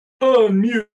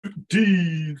Unmute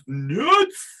these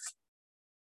nuts.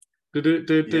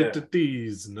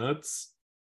 These nuts.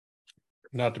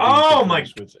 Not to be Oh my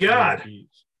confused with God. NBs.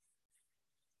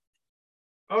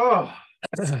 Oh,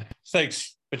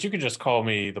 Thanks, but you can just call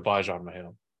me the Bajan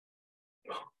Mahale.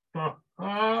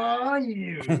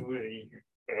 you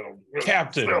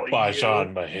Captain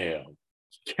Bajan Mahale.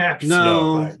 Captain.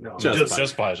 No,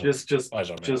 Just Bajan. Just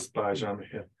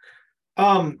Bajan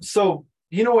Mahale. So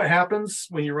you know what happens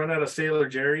when you run out of Sailor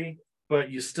Jerry, but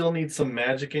you still need some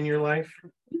magic in your life?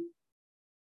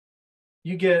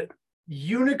 You get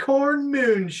unicorn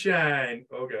moonshine.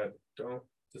 Oh God, don't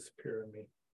disappear on me.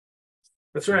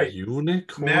 That's right.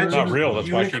 Unicorn? Magic Not real, that's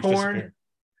why it keeps unicorn disappearing.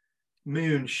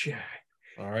 moonshine.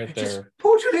 All right Just there.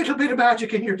 put a little bit of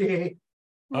magic in your day.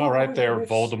 All right there, yes.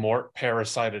 Voldemort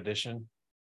Parasite Edition.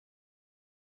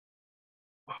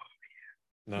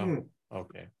 No?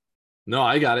 Okay. No,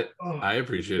 I got it. Oh, I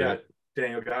appreciate yeah. it.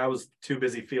 Daniel, I was too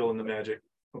busy feeling the magic.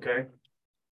 Okay?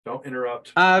 Don't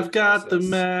interrupt. I've got the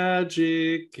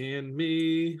magic in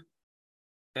me.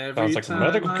 Every Sounds like a time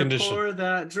medical I condition. pour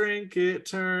that drink, it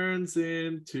turns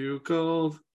into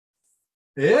cold.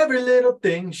 Every little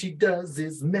thing she does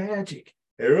is magic.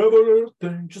 Every little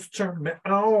thing just turn me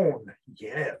on.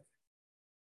 Yeah.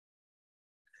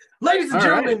 Ladies and All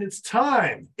gentlemen, right. it's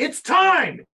time. It's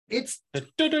time. It's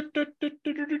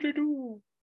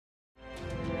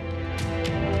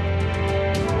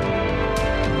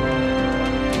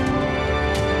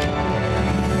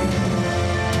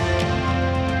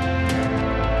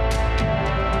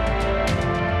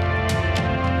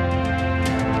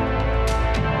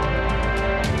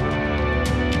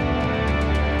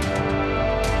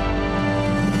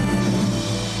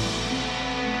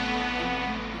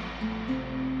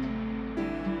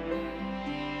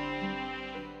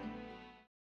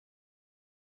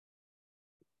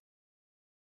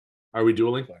Are we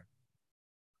dueling?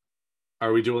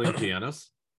 Are we dueling pianos?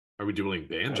 Are we dueling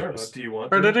banjos? do you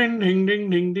want to? Ding, ding, ding,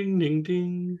 ding, ding, ding,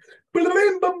 ding. I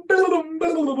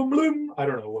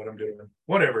don't know what I'm doing.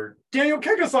 Whatever. Daniel,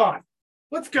 kick us off.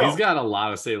 Let's go. He's got a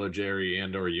lot of Sailor Jerry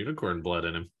and or unicorn blood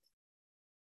in him.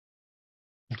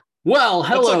 Well,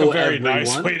 hello, That's like a very everyone.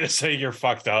 nice way to say you're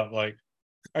fucked up. Like,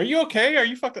 are you okay? Are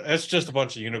you fucked up? It's just a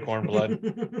bunch of unicorn blood.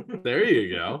 There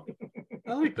you go.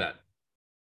 I like that.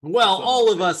 Well,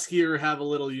 all of us here have a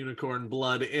little unicorn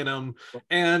blood in them,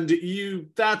 and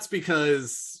that's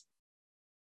because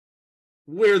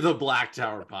we're the Black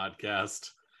Tower Podcast.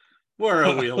 We're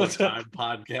a Wheel of Time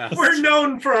podcast. We're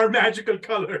known for our magical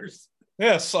colors.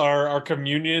 Yes, our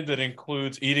communion that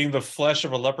includes eating the flesh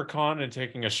of a leprechaun and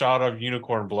taking a shot of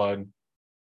unicorn blood.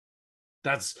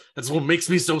 That's what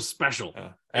makes me so special.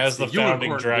 As the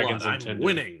founding dragons blood. intended. I'm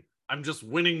winning. I'm just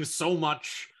winning so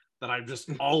much that I'm just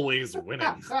always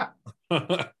winning.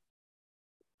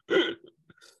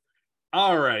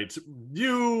 All right.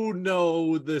 You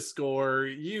know the score.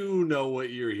 You know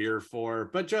what you're here for.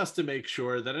 But just to make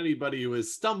sure that anybody who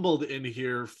has stumbled in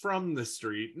here from the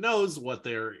street knows what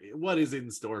is in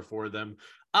store for them,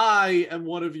 I am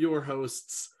one of your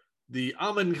hosts, the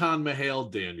Amin Khan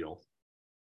Mahale Daniel.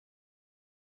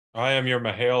 I am your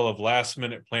Mahale of last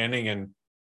minute planning and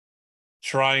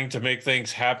trying to make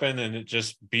things happen and it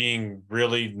just being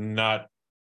really not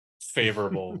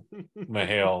favorable.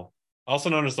 Mahale,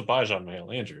 also known as the Bajan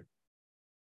Mahale, Andrew.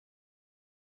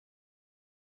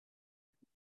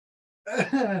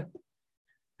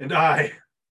 And I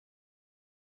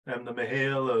am the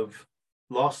Mahale of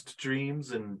lost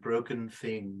dreams and broken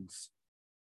things.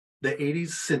 The 80s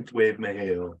synthwave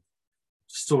Mahale,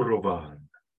 Sorovan.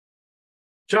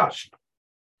 Josh,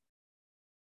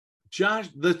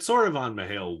 the Sorovan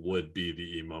Mahale would be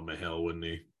the emo Mahale, wouldn't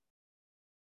he?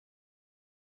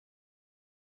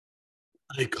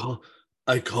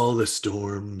 I call the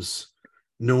storms.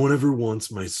 No one ever wants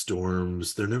my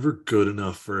storms. They're never good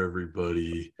enough for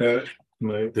everybody.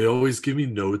 They always give me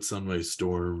notes on my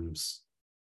storms.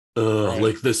 Right.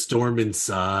 Like the storm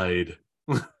inside.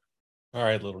 All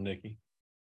right, little Nicky.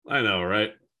 I know,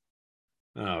 right?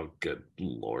 Oh, good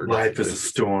Lord. Life is a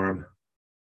storm.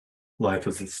 Life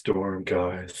is a storm,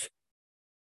 guys.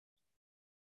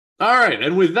 All right,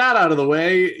 and with that out of the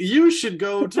way, you should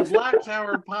go to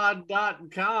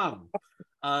blacktowerpod.com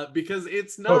because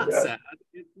it's not sad,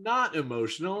 it's not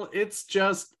emotional, it's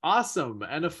just awesome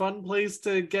and a fun place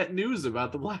to get news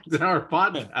about the Black Tower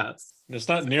podcast. It's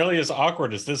not nearly as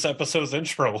awkward as this episode's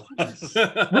intro was.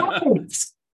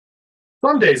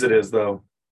 Some days it is, though.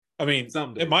 I mean,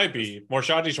 it might be.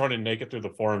 Morshaji's running naked through the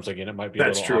forums again. It might be a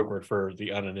little awkward for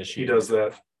the uninitiated. He does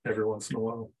that every once in a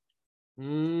while.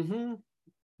 Mm-hmm.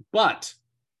 But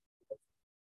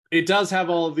It does have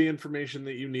all of the information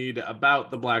that you need about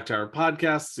the Black Tower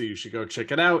podcast, so you should go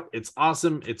check it out. It's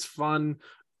awesome. It's fun.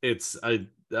 It's a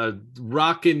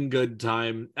rockin' good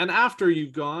time. And after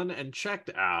you've gone and checked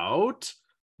out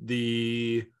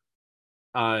the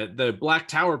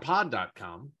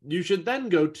blacktowerpod.com, you should then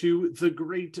go to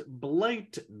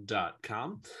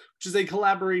thegreatblight.com, which is a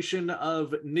collaboration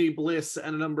of Nabliss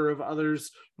and a number of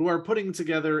others who are putting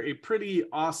together a pretty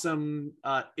awesome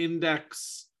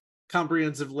index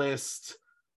comprehensive list,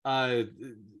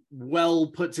 well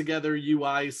put together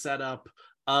UI setup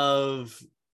of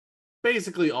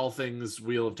basically all things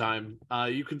Wheel of Time.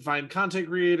 You can find content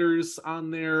creators on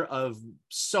there of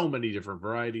so many different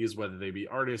varieties, whether they be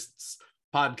artists,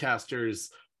 podcasters,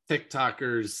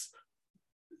 TikTokers,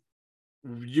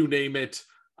 you name it.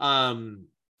 And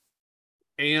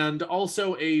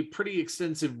also a pretty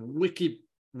extensive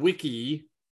wiki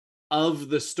of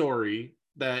the story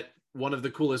that one of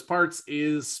the coolest parts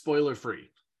is spoiler free.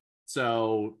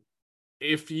 So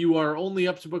if you are only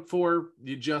up to book 4,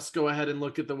 you just go ahead and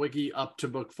look at the wiki up to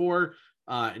book 4,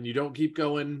 and you don't keep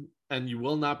going, and you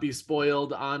will not be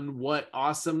spoiled on what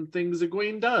awesome things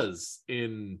Egwene does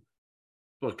in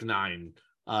book 9.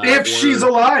 If she's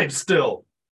alive still.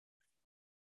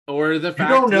 Or the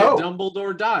fact that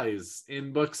Dumbledore dies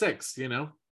in book 6, you know?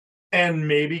 And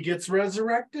maybe gets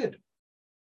resurrected.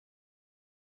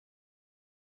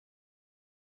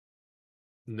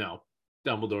 No,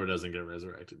 Dumbledore doesn't get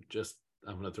resurrected. Just,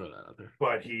 I'm going to throw that out there.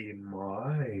 But he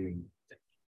might.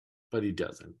 But he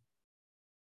doesn't.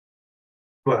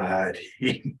 But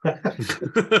he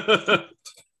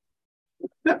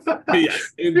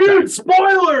Yes, dude,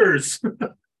 spoilers!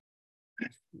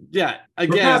 Yeah,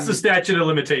 again. We're past the statute of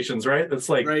limitations, right? That's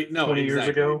like right, no, 20 exactly. years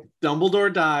ago.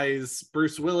 Dumbledore dies.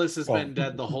 Bruce Willis has been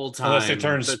dead the whole time. Unless they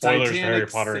turn spoilers to Harry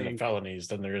Potter into felonies,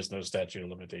 then there is no statute of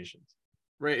limitations.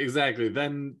 Right, exactly.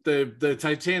 Then the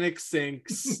Titanic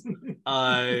sinks.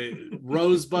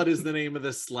 Rosebud is the name of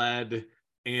the sled.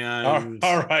 And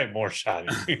all right, more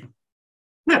shotty.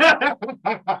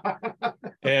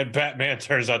 And Batman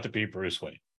turns out to be Bruce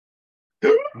Wayne.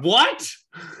 What?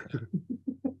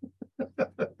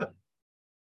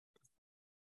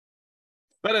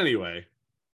 But anyway,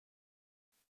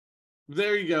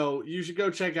 there you go. You should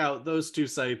go check out those 2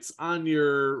 sites on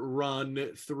your run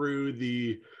through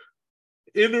the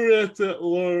internet at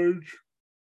large.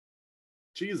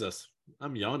 Jesus,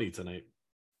 I'm yawny tonight.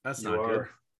 That's not good.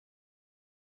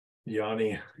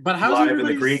 Yawny. But how's live in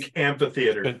the Greek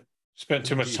amphitheater? Spent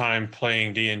too much time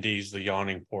playing D&D's The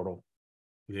Yawning Portal.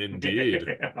 Indeed.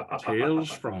 Tales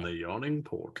from the Yawning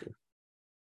Portal.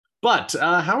 But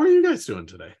how are you guys doing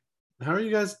today? How have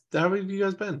you guys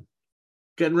been?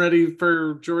 Getting ready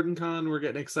for Jordan Con? We're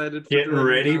getting excited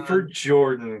for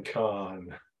Jordan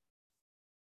Con.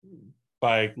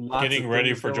 By getting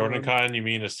ready for Jordan Con, you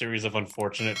mean a series of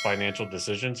unfortunate financial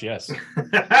decisions? Yes.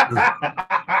 I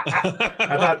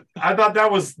thought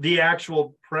that was the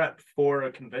actual prep for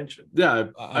a convention. Yeah,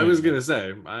 I was gonna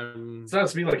say. It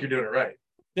sounds to me like you're doing it right.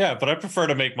 Yeah, but I prefer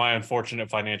to make my unfortunate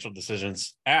financial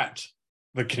decisions at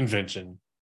the convention,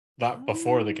 not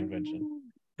before the convention.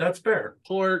 That's fair.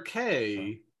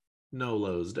 Porque no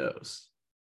los dos.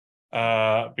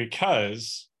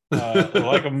 Because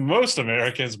like most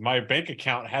Americans, my bank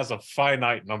account has a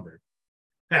finite number.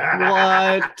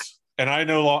 What? And I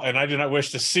do not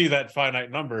wish to see that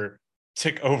finite number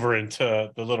tick over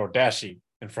into the little dashy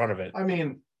in front of it. I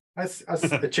mean, I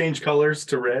change colors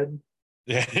to red.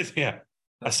 Yeah, yeah.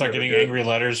 I start getting angry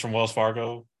letters from Wells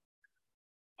Fargo.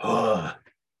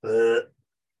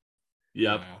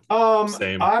 Yep.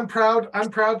 Same. I'm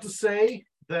proud to say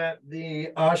that the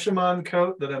Ashaman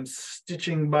coat that I'm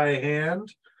stitching by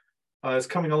hand is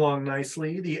coming along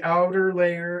nicely. The outer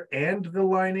layer and the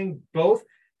lining both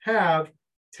have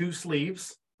 2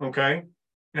 sleeves, okay?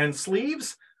 And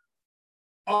sleeves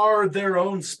are their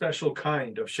own special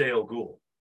kind of Shale Ghoul.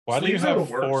 Why do you have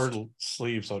 4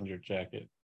 sleeves on your jacket?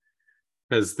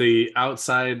 Because the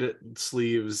outside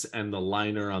sleeves and the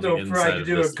liner on the inside. So I could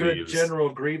do a good General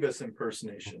Grievous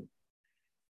impersonation.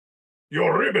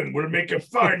 Your ribbon will make a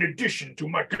fine addition to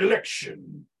my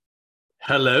collection.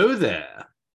 Hello there.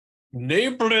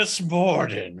 Nameless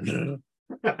Morden.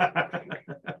 But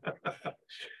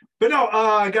no,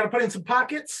 I got to put in some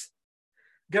pockets.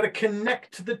 Got to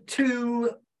connect the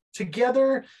 2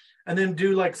 together and then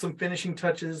do like some finishing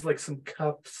touches, like some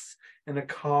cuffs and a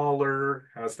collar.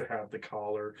 Has to have the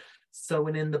collar.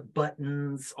 Sewing in the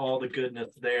buttons, all the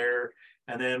goodness there.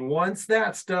 And then once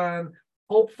that's done,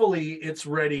 hopefully it's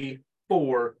ready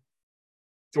for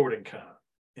Jordan Con.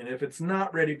 And if it's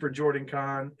not ready for Jordan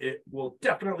Con, it will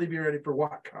definitely be ready for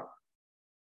WatCon.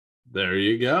 There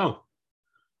you go.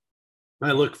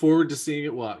 I look forward to seeing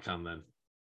it WatCon then.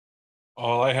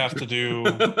 All I have to do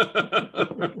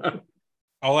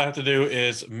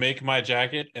is make my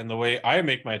jacket, and the way I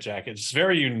make my jacket, it's a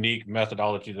very unique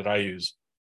methodology that I use,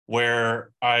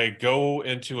 where I go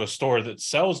into a store that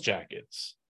sells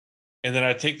jackets, and then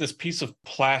I take this piece of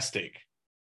plastic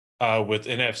with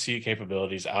NFC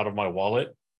capabilities out of my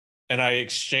wallet, and I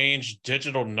exchange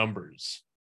digital numbers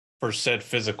for said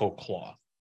physical cloth.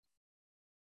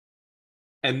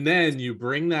 And then you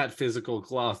bring that physical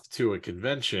cloth to a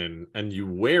convention and you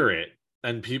wear it,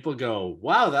 and people go,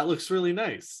 wow, that looks really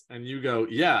nice. And you go,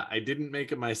 yeah, I didn't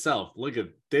make it myself. Look at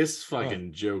this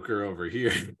fucking joker over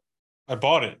here. I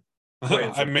bought it.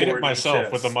 I made it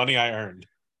myself with the money I earned.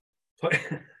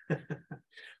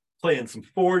 Playing some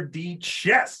 4D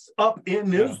chess up in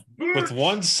this. With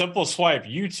one simple swipe,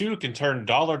 you too can turn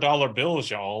dollar bills,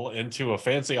 y'all, into a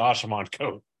fancy Ashamon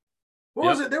coat. What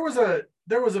was it?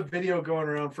 There was a video going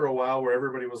around for a while where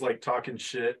everybody was like talking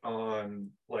shit on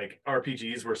like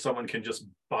RPGs where someone can just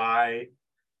buy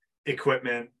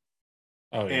equipment.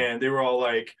 Oh, yeah. And they were all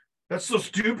like, that's so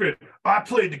stupid. I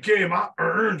played the game. I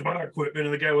earned my equipment.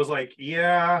 And the guy was like,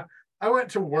 yeah, I went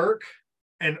to work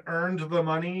and earned the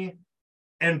money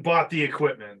and bought the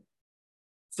equipment.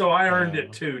 So I earned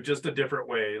it too, just a different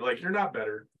way. Like, you're not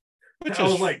better. Which I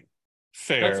was like,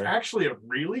 fair. That's actually a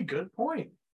really good point.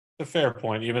 A fair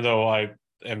point, even though I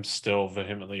am still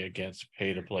vehemently against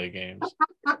pay-to-play games.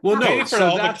 Well, no, pay for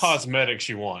all the cosmetics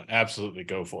you want. Absolutely,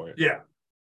 go for it. Yeah.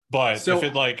 But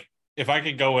if I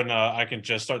can go and I can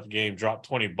just start the game, drop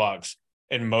 $20,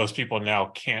 and most people now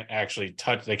can't actually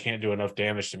touch, they can't do enough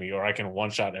damage to me, or I can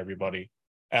one-shot everybody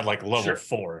at like level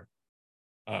 4.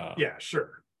 Yeah,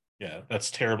 sure. Yeah, that's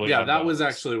terribly. Yeah, that was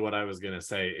actually what I was gonna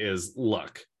say. Is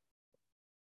look,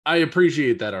 I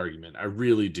appreciate that argument. I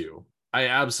really do. I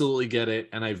absolutely get it,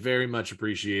 and I very much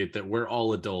appreciate that we're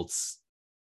all adults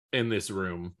in this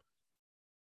room,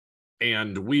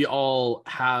 and we all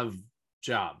have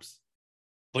jobs.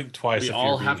 Blink twice. We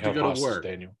all have to go to work,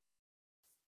 Daniel.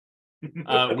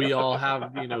 We all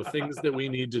have, things that we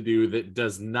need to do. That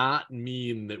does not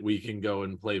mean that we can go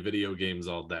and play video games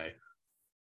all day.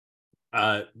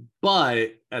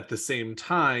 But at the same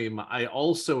time, I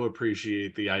also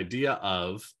appreciate the idea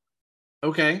of,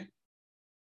 okay,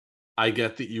 I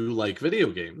get that you like video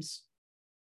games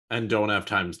and don't have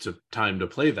time to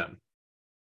play them.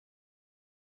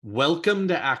 Welcome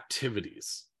to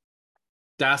activities.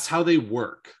 That's how they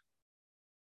work.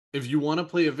 If you want to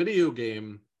play a video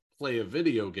game, play a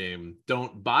video game.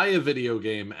 Don't buy a video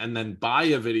game and then buy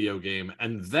a video game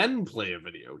and then play a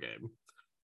video game.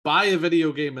 Buy a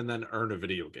video game and then earn a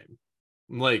video game.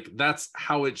 Like, that's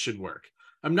how it should work.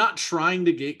 I'm not trying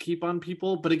to gatekeep on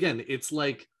people, but again, it's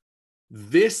like,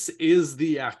 this is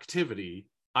the activity.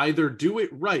 Either do it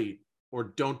right or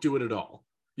don't do it at all.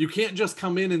 You can't just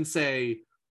come in and say,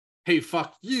 hey,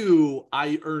 fuck you,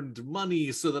 I earned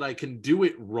money so that I can do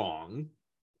it wrong.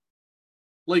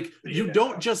 Like, you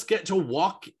don't just get to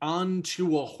walk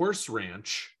onto a horse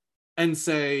ranch and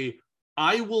say,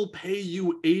 I will pay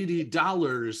you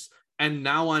 $80 and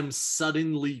now I'm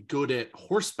suddenly good at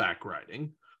horseback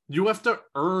riding. You have to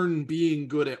earn being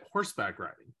good at horseback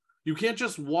riding. You can't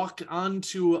just walk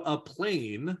onto a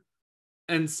plane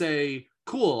and say,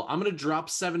 cool, I'm going to drop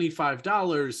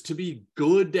 $75 to be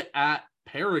good at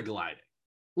paragliding.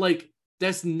 Like,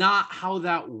 that's not how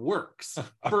that works.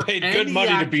 I paid good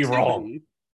money to be wrong.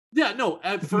 Yeah, no,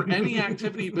 for any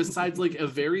activity besides like a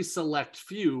very select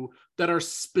few that are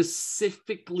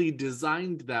specifically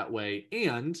designed that way.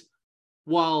 And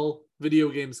while video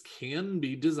games can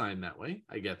be designed that way,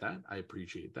 I get that. I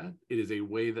appreciate that. It is a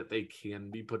way that they can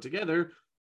be put together.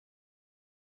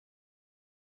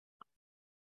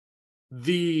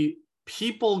 The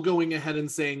people going ahead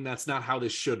and saying that's not how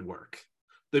this should work.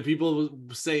 The people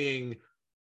saying,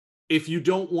 if you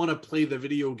don't want to play the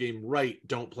video game right,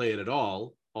 don't play it at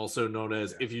all. Also known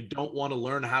as, if you don't want to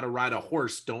learn how to ride a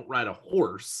horse, don't ride a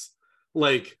horse.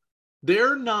 Like,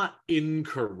 they're not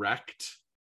incorrect.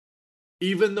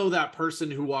 Even though that person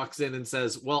who walks in and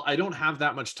says, well, I don't have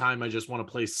that much time, I just want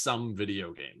to play some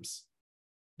video games.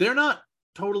 They're not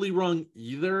totally wrong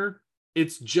either.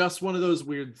 It's just one of those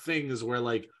weird things where,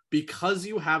 like, because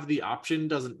you have the option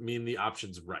doesn't mean the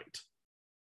option's right.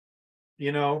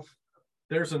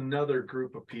 There's another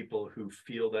group of people who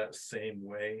feel that same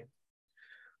way.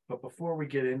 But before we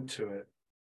get into it,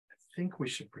 I think we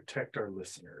should protect our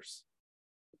listeners.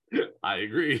 I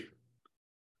agree.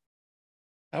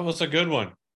 That was a good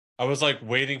one. I was like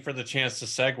waiting for the chance to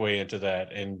segue into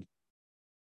that, and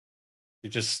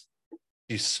you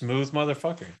smooth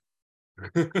motherfucker.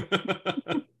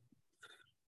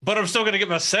 But I'm still going to get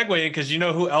my segue in because you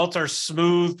know who else are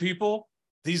smooth people?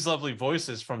 These lovely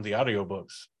voices from the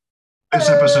audiobooks. This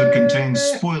episode contains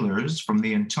spoilers from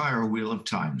the entire Wheel of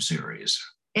Time series.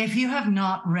 If you have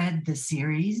not read the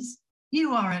series,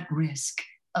 you are at risk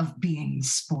of being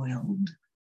spoiled.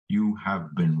 You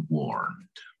have been warned.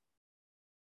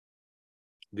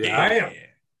 Damn.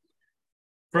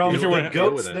 From If you the wanna deal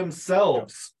goats with it.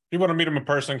 themselves. If you want to meet him in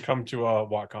person, come to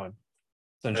WatCon.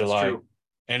 It's in That's July. true.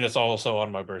 And it's also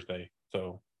on my birthday.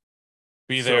 So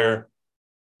be So- there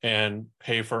and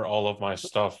pay for all of my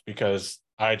stuff because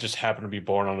I just happen to be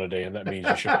born on a day, and that means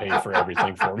you should pay for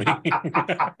everything for me.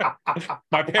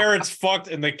 My parents fucked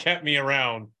and they kept me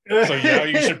around. So now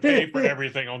you should pay for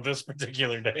everything on this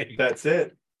particular day. That's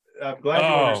it. I'm glad you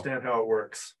Oh. understand how it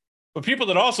works. But people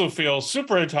that also feel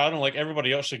super entitled, like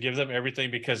everybody else should give them everything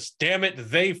because damn it,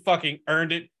 they fucking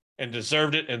earned it and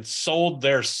deserved it and sold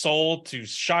their soul to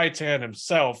Shaitan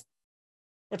himself.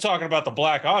 We're talking about the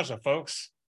Black Ajah,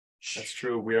 folks. That's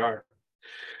true. We are.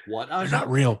 What? They're not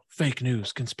real. Fake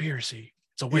news. Conspiracy.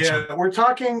 It's a witch hunt. Yeah, we're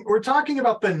talking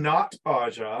about the not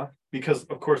Ajah because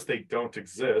of course they don't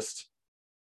exist.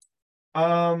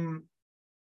 And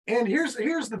here's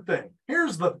the thing.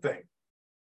 Here's the thing.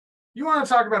 You want to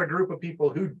talk about a group of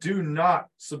people who do not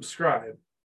subscribe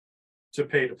to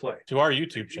pay to play. To our They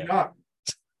YouTube do channel. not.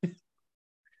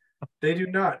 They do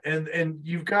not. And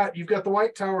you've got the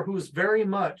White Tower, who is very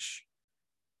much,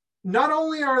 not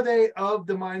only are they of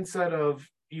the mindset of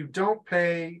you don't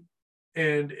pay,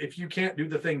 and if you can't do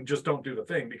the thing, just don't do the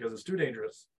thing because it's too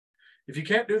dangerous. If you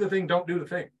can't do the thing, don't do the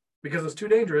thing because it's too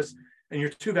dangerous and you're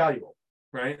too valuable,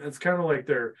 right? It's kind of like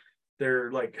their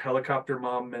like helicopter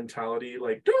mom mentality,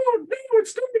 like, don't, no,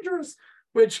 it's dangerous,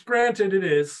 which granted it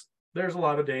is. There's a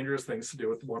lot of dangerous things to do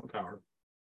with one power.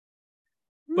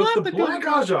 But the Black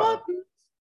Ajah,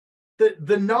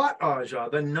 the not Ajah,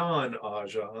 the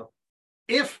non-Ajah,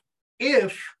 if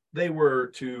they were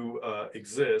to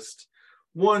exist,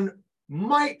 one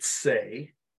might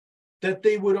say that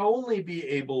they would only be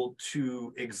able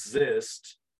to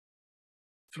exist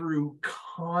through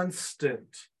constant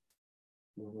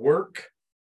work,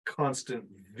 constant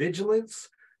vigilance,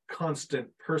 constant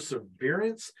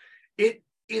perseverance.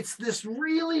 It's this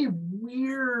really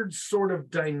weird sort of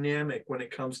dynamic when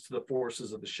it comes to the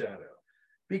forces of the shadow,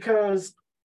 because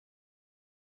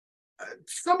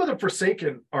some of the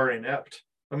Forsaken are inept.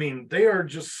 I mean, they are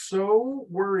just so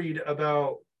worried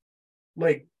about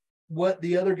like what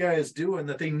the other guy is doing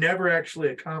that they never actually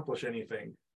accomplish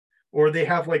anything, or they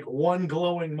have like one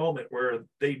glowing moment where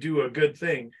they do a good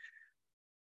thing.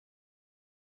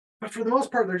 But for the most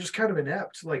part, they're just kind of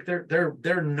inept. Like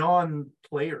they're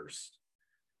non-players.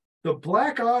 The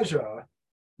Black Ajah,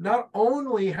 not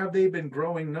only have they been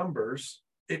growing numbers,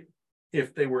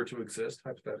 if they were to exist,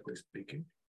 hypothetically speaking,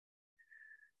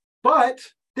 but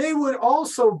they would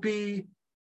also be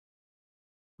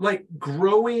like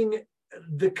growing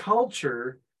the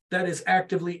culture that is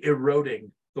actively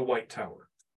eroding the White Tower.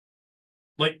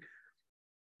 Like,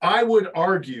 I would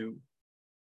argue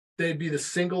they'd be the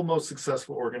single most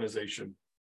successful organization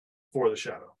for the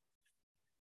Shadow.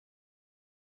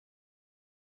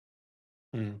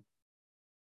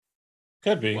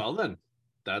 Could be. Well, then,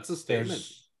 that's a statement.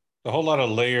 There's a whole lot of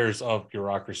layers of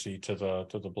bureaucracy to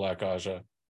the Black Ajah.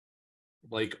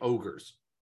 Like ogres.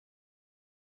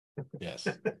 Yes.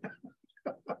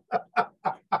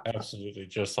 Absolutely,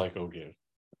 just like Ogier.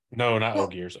 No, not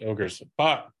Ogiers, ogres.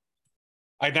 But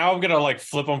I'm gonna like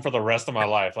flip them for the rest of my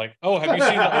life. Like, oh, have you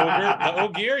seen the ogre? The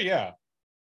Ogier? Yeah.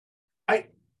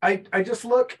 I just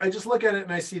look at it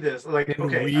and I see this. Like, Can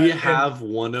okay, we have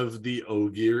one of the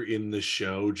Ogier in the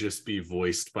show just be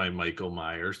voiced by Michael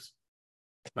Myers?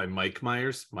 By Mike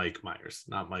Myers? Mike Myers,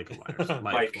 not Michael Myers.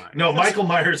 Mike Myers. No, Michael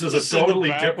Myers is Just a in the totally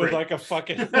back different. with like a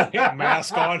fucking like,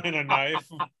 mask on and a knife.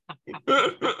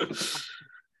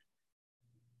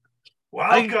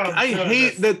 Welcome. I to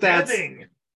hate the that's setting.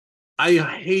 I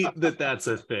hate that's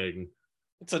a thing.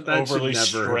 It's an That should overly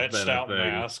never have stretched been a out thing.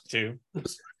 mask too.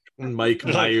 Mike It's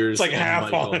like- Myers it's like and half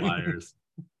Michael on. Myers.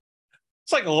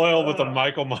 It's like Loyal with a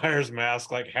Michael Myers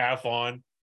mask, like half on.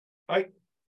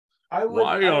 I would,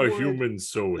 Why I are would- humans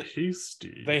so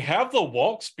hasty? They have the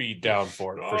walk speed down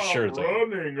for it for Stop sure. Though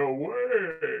running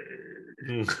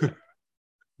away.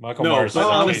 Michael No, Myers is but a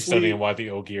case honestly- study in why the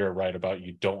Ogier are right about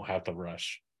you don't have to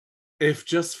rush. If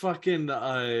just fucking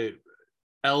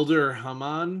Elder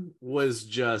Haman was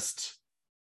just,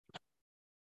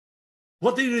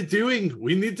 what are you doing?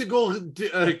 We need to go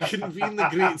convene the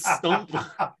Great Stump.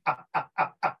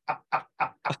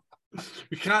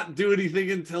 We can't do anything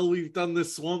until we've done the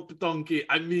Swamp Donkey.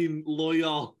 I mean,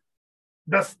 Loyal.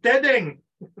 The steading.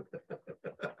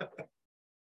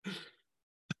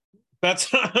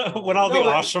 That's when all No, the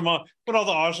but-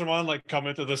 Ashraman like come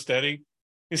into the steading.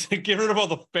 He's like, get rid of all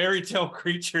the fairy tale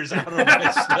creatures out of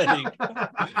my steading.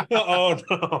 Oh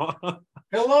no.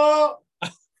 Hello,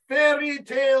 fairy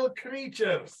tale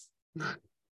creatures.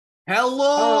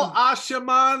 Hello, Um,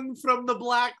 Ashaman from the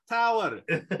Black Tower.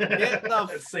 Get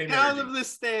the Same out energy. of the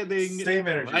standing Same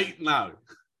energy. right now.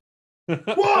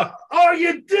 What are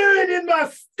you doing in my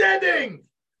steading?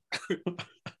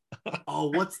 Oh,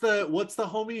 what's the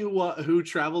homie who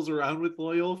travels around with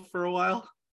Loyal for a while?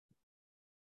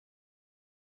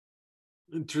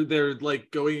 They're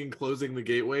like going and closing the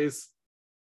gateways.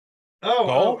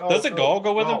 Gaul? Does it Gaul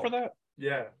go with him Gaul. for that?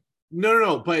 Yeah.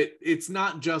 No, but it's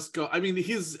not just Gaul. I mean,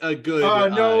 he's a good.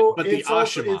 No, but the it's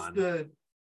also Ashaman.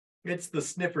 it's the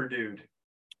sniffer dude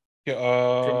Yeah,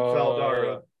 from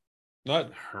Faldara.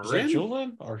 Not is it Hurin?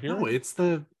 Julian or Huron?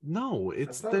 No,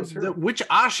 it's thought it was the Huron. which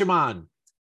Ashaman?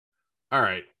 All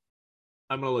right,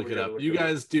 I'm gonna look We it gotta up. look you it up.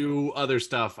 guys do other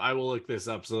stuff. I will look this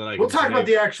up so that I We'll can talk about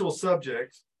predict. the actual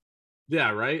subject.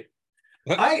 Yeah, right.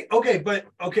 But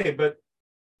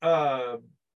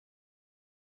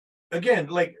again,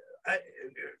 like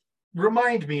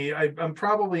remind me, I'm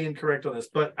probably incorrect on this,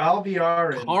 but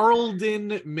Alviar and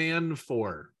Carlden Man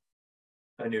 4.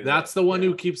 I knew That's that. the one Yeah.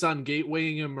 who keeps on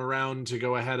gatewaying him around to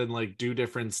go ahead and like do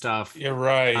different stuff. You're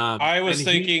right. I was and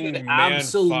he thinking could Man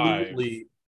absolutely 5,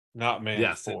 not Man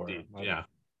yes, 4. indeed. Yeah.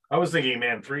 I was thinking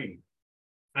Man 3.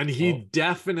 And he Oh.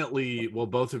 definitely, well,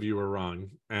 both of you were wrong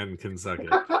and can suck it.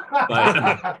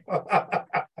 I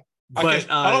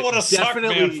don't want to suck Man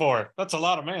definitely 4. That's a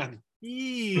lot of man.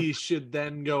 he should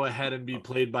then go ahead and be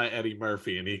played by Eddie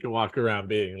Murphy, and he can walk around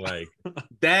being like,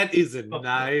 "That is a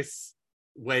nice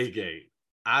Waygate."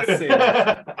 I say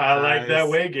that. I like that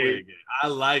Nice Waygate. I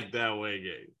like that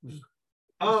Waygate.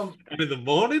 Um, And in the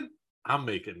morning, I'm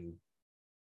making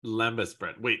lembas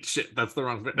bread. Wait, shit, that's the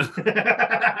wrong bit.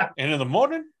 And in the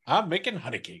morning, I'm making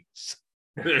honey cakes.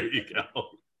 There you go.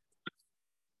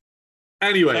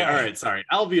 Anyway, all right, sorry.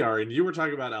 Alviar, and you were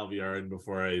talking about Alviar, and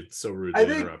before I so rudely I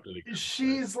think interrupted again.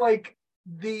 she's like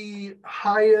the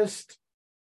highest,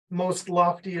 most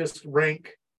loftiest rank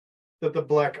that the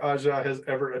Black Ajah has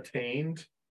ever attained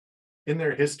in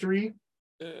their history.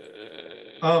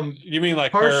 You mean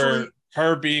like partially-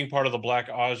 her being part of the Black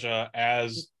Ajah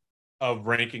as a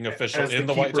ranking official As in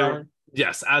the the White keeper. Tower?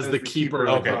 Yes, as the keeper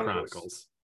of the Chronicles.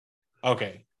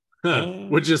 Okay.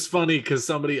 Which is funny because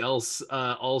somebody else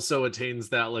also attains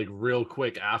that like real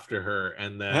quick after her,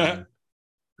 and then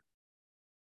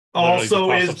Also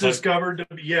Literally is pops up like- discovered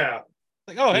to be, yeah.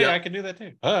 Like, oh, hey, Yeah. I can do that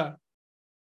too.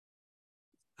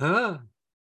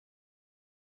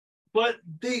 But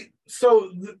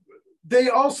they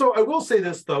also, I will say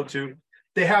this though too,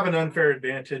 they have an unfair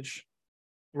advantage,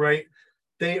 right?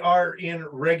 They are in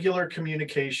regular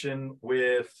communication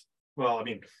with, well, I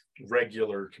mean,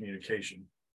 regular communication.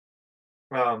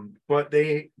 But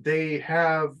they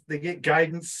get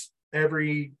guidance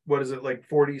every, what is it, like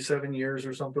 47 years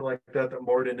or something like that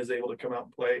Morden is able to come out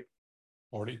and play.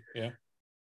 40, yeah.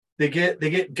 They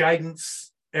get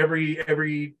guidance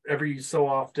every so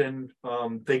often.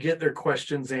 They get their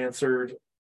questions answered.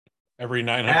 Every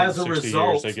As a 960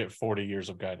 result, years, they get 40 years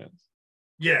of guidance.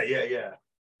 Yeah.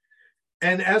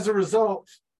 And as a result,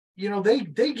 they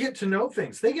get to know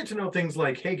things. They get to know things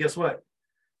like, hey, guess what?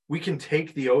 We can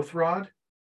take the oath rod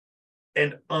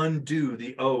and undo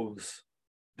the oaths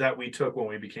that we took when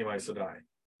we became Aes Sedai.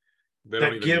 they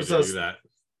don't even gives need to us- do that.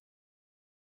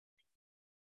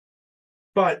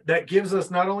 But that gives us,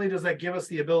 not only does that give us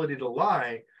the ability to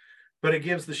lie, but it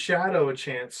gives the shadow a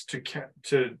chance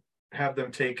to have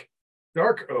them take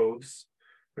dark oaths,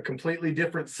 a completely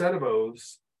different set of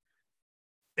oaths.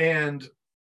 And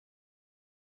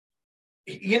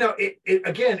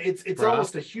it's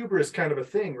almost a hubris kind of a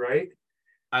thing, right?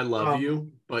 I love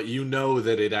you, but you know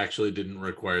that it actually didn't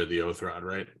require the oath rod,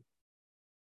 right?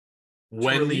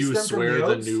 When release you them from swear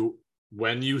the the oaths?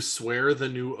 when you swear the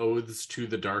new oaths to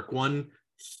the Dark One,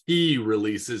 he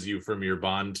releases you from your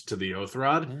bond to the oath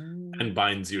rod and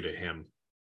binds you to him.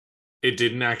 It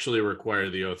didn't actually require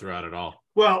the oath rod at all.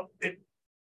 Well,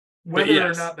 whether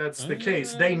yes. or not that's the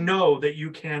case, they know that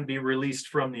you can be released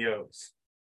from the oaths.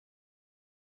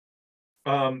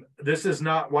 This is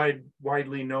not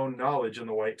widely known knowledge in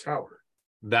the White Tower.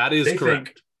 That is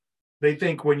correct. They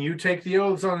think when you take the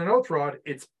oaths on an oath rod,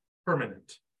 it's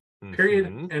permanent. Period.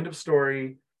 Mhm. End of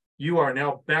story. You are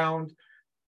now bound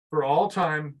for all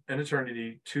time and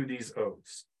eternity to these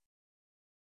oaths.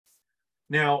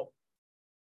 Now,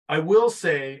 I will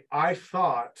say, I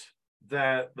thought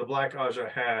that the Black Ajah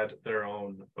had their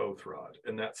own oath rod,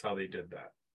 and that's how they did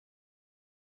that.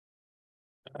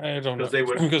 I don't know. Because they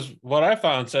would. Because what I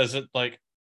found says it like,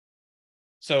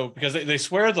 so because they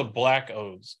swear the black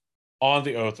oaths on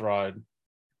the oath rod,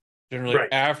 generally Right.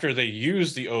 after they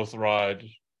use the oath rod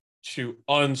to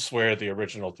unswear the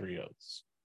original 3 oaths.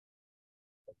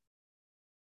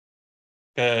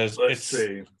 Because Let's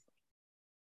see.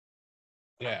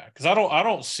 Yeah, because I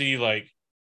don't see like,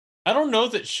 I don't know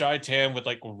that Shaitan would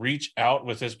like reach out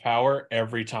with his power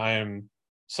every time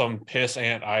some piss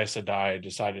ant Aes Sedai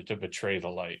decided to betray the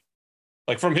light.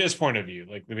 Like from his point of view,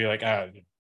 like they'd be like,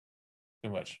 too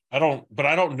much. I don't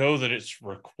know that it's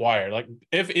required. Like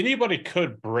if anybody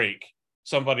could break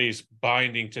somebody's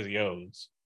binding to the oaths,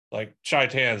 like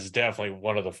Shaitan's definitely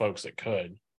one of the folks that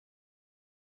could.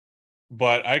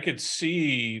 But I could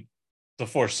see the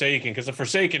Forsaken, because the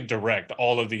Forsaken direct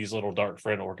all of these little Dark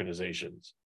Friend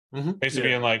organizations. Basically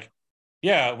being like,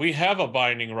 yeah, we have a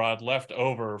binding rod left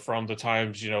over from the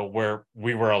times, where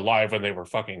we were alive when they were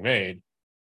fucking made.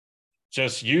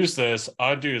 Just use this,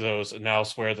 undo those, and now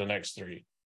swear the next 3.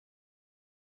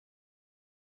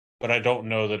 But I don't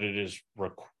know that it is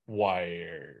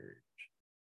required.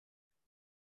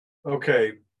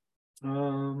 Okay.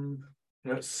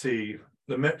 Let's see.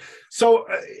 So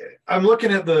I'm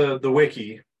looking at the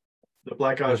wiki, the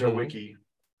Black Ajah wiki,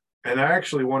 and I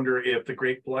actually wonder if the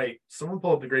Great Blight. Someone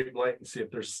pull up the Great Blight and see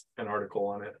if there's an article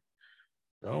on it.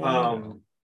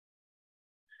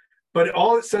 But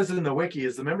all it says in the wiki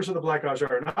is the members of the Black Ajah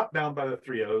are not bound by the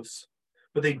 3 oaths,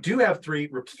 but they do have 3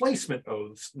 replacement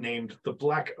oaths named the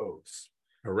Black Oaths.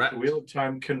 Correct. The Wheel of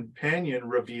Time companion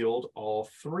revealed all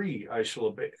 3. I shall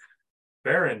obey.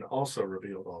 Baron also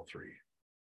revealed all 3,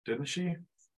 didn't she?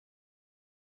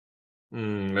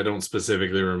 I don't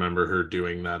specifically remember her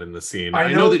doing that in the scene.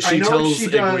 I know that she tells she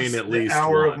Egwene does at least the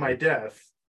hour one. of my death.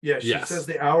 Yeah, she Yes. says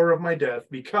the hour of my death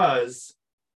because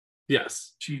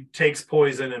yes, she takes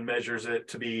poison and measures it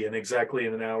to be exactly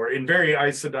in an hour in very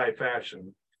Aes Sedai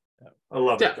fashion. I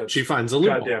love it. That's she finds a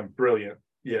loophole. goddamn brilliant.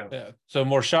 Yeah. So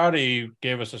Morshadi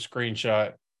gave us a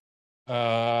screenshot.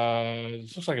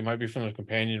 It looks like it might be from the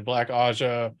companion. Black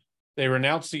Ajah. They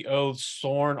renounced the oaths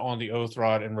sworn on the oath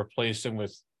rod and replaced them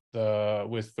with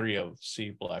 3 oaths. See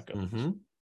Black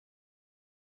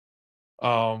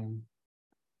Oaths.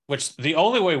 Which the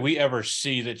only way we ever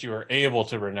see that you are able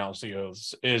to renounce the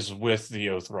oaths is with the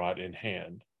oath rod in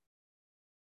hand.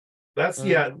 That's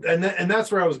and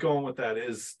that's where I was going with that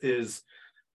is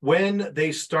when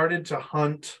they started to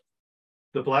hunt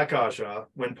the Black Ajah,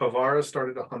 when Pavara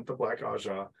started to hunt the Black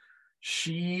Ajah,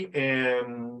 she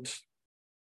and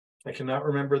I cannot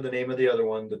remember the name of the other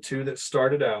one, the 2 that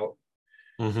started out,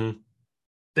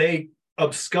 they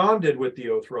absconded with the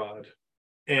oath rod.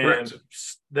 And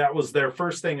Correct. that was their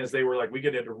first thing, is they were like, we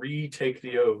get to retake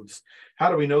the oaths. How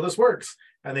do we know this works?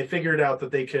 And they figured out that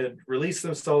they could release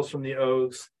themselves from the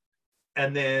oaths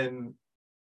and then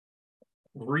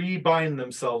rebind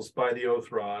themselves by the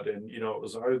oath rod. And, it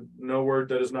was no word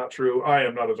that is not true. I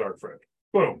am not a dark friend.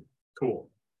 Boom. Cool.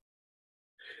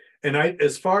 And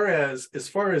as far as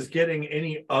getting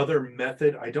any other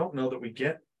method, I don't know that we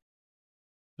get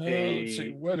a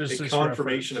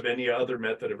confirmation of any other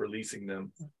method of releasing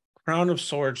them. Crown of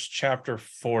Swords chapter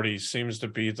 40 seems to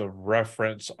be the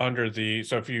reference under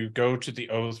so if you go to the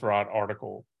Oath Rod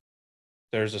article,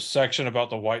 there's a section about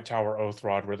the White Tower Oath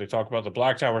Rod where they talk about the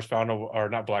Black Towers Black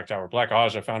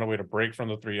Ajah found a way to break from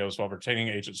the 3 oaths while retaining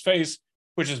Agent's face,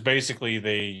 which is basically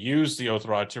they use the oath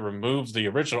rod to remove the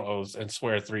original oaths and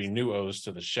swear 3 new oaths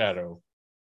to the shadow.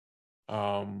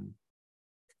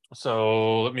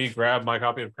 So let me grab my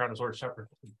copy of Crown of Swords chapter.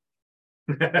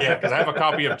 Yeah, because I have a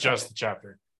copy of just the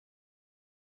chapter.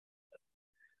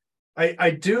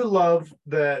 I do love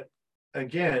that,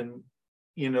 again,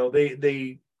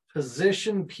 they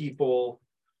position people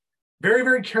very,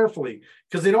 very carefully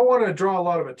because they don't want to draw a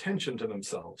lot of attention to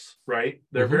themselves, right?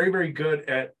 They're very, very good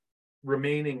at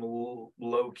remaining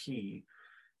low key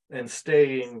and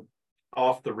staying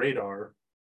off the radar.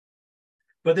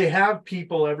 But they have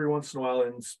people every once in a while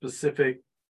in specific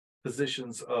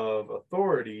positions of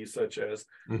authority, such as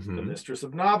the Mistress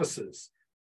of Novices.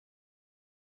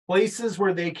 Places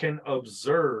where they can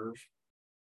observe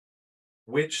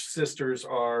which sisters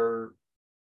are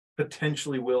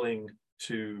potentially willing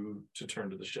to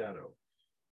turn to the shadow.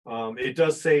 It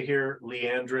does say here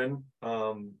Leandrin,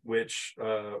 which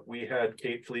we had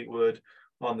Kate Fleetwood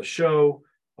on the show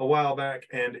a while back.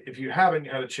 And if you haven't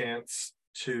had a chance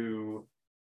to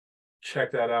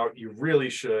check that out, you really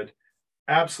should.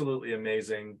 Absolutely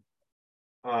amazing.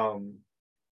 I'll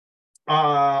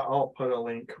put a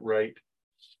link right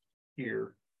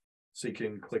here so you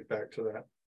can click back to that.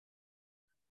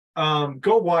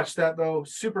 Go watch that though.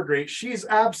 Super great. She's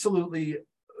absolutely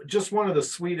just one of the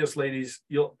sweetest ladies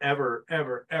you'll ever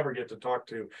get to talk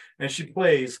to, and she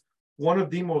plays one of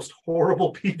the most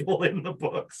horrible people in the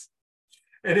books,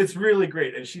 and it's really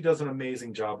great, and she does an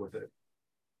amazing job with it.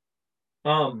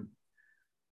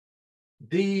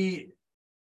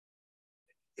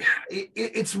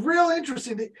 It's real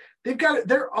interesting.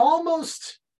 They're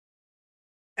almost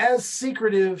as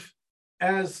secretive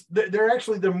as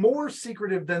they're more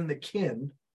secretive than the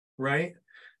kin, right?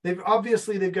 They've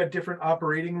got different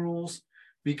operating rules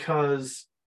because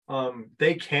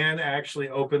they can actually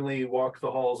openly walk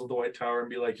the halls of the White Tower and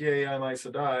be like, yeah, I'm Aes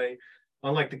Sedai.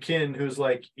 Unlike the kin, who's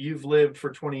like, you've lived for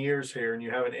 20 years here and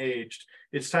you haven't aged.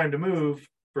 It's time to move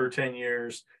for 10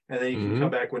 years, and then you can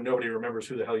come back when nobody remembers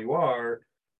who the hell you are.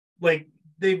 Like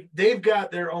they've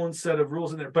got their own set of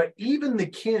rules in there. But even the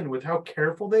kin, with how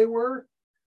careful they were,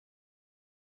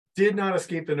 did not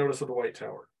escape the notice of the White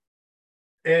Tower.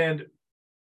 And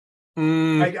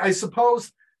I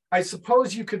suppose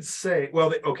you could say, well,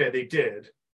 they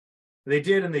did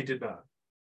and they did not.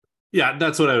 Yeah,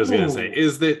 that's what I was going to say,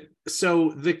 is that so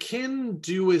the kin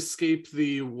do escape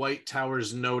the White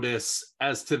Tower's notice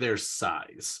as to their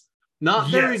size,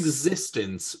 not their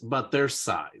existence, but their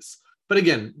size. But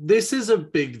again, this is a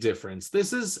big difference.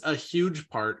 This is a huge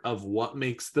part of what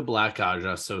makes the Black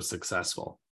Ajah so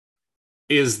successful,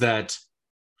 is that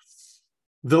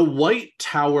the White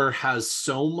Tower has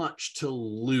so much to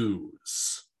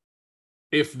lose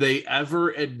if they ever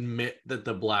admit that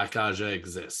the Black Ajah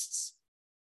exists.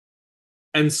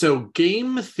 And so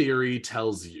game theory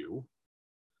tells you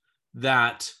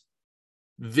that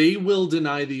they will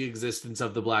deny the existence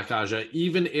of the Black Ajah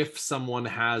even if someone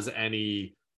has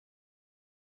any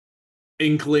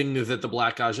inkling that the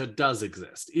Black Ajah does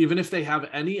exist. Even if they have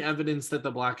any evidence that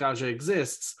the Black Ajah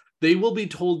exists, they will be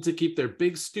told to keep their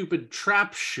big stupid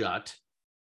trap shut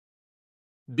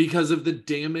because of the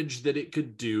damage that it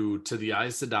could do to the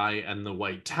Aes Sedai and the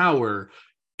White Tower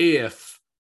if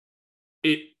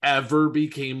it ever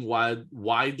became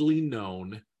widely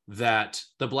known that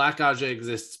the Black Ajah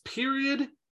exists, period,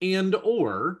 and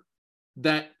or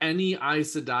that any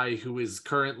Aes Sedai who is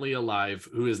currently alive,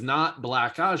 who is not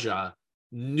Black Ajah,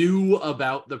 knew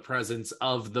about the presence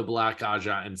of the Black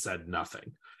Ajah and said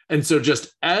nothing. And so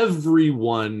just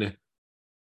everyone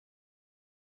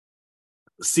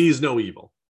sees no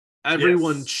evil.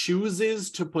 Everyone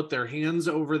chooses to put their hands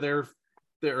over their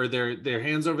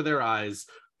hands over their eyes,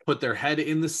 put their head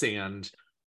in the sand,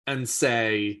 and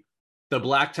say the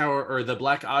Black Tower or the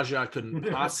Black Ajah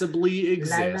couldn't possibly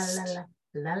exist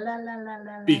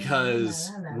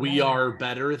because we are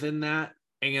better than that.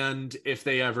 And if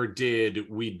they ever did,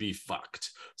 we'd be fucked.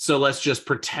 So let's just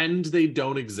pretend they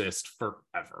don't exist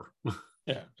forever.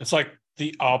 Yeah, it's like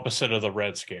the opposite of the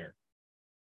Red Scare.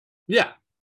 Yeah.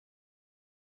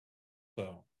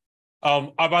 So,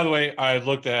 by the way, I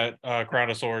looked at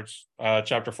Crown of Swords,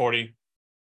 chapter 40.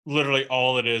 Literally,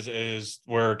 all it is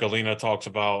where Galena talks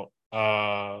about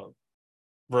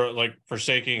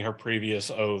forsaking her previous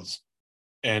oaths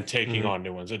and taking on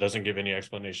new ones. It doesn't give any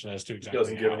explanation as to exactly. It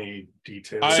doesn't give how. any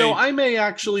details. So I may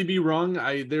actually be wrong.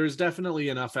 There's definitely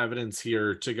enough evidence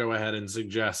here to go ahead and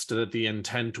suggest that the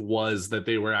intent was that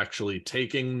they were actually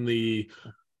taking the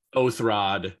oath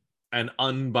rod and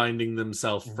unbinding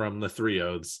themselves from the three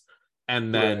oaths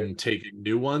and then taking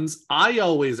new ones. I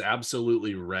always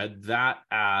absolutely read that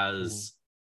as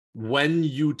when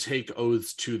you take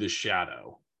oaths to the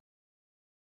shadow,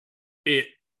 it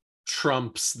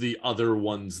trumps the other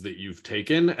ones that you've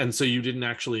taken, and so you didn't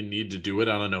actually need to do it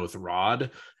on an oath rod,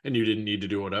 and you didn't need to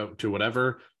do it to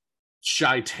whatever.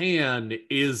 Shaitan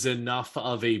is enough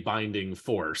of a binding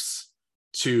force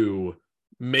to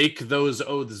make those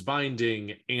oaths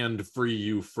binding and free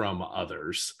you from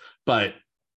others. But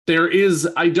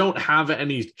I don't have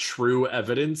any true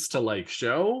evidence to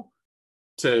show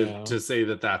to say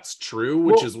that that's true,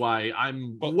 which is why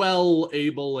I'm well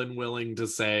able and willing to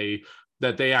say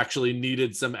that they actually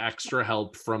needed some extra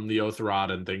help from the oath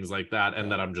rod and things like that,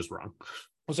 and that I'm just wrong.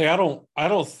 Well, see, I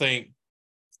don't think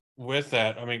with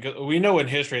that. I mean, we know in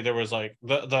history there was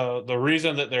the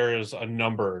reason that there is a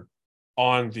number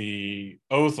on the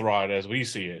oath rod as we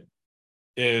see it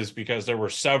is because there were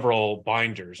several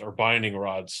binders or binding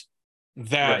rods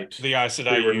that the Aes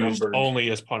Sedai used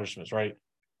only as punishments, right?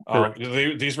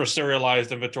 These were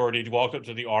serialized inventory. You walk up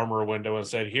to the armor window and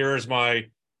said, "Here's my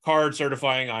card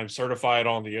certifying I'm certified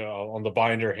on the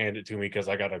binder. Hand it to me because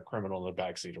I got a criminal in the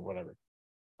backseat or whatever."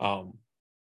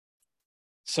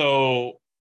 So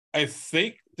I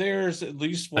think there's at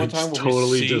least one time where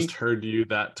totally we just heard you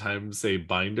that time say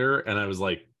binder, and I was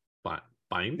like, fine.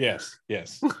 bind? Yes,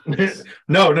 yes.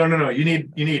 No. You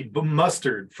need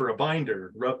mustard for a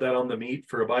binder. Rub that on the meat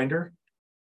for a binder.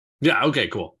 Yeah. Okay.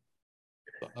 Cool.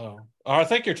 Oh, I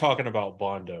think you're talking about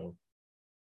Bondo.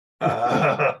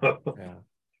 Uh,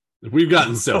 Yeah, We've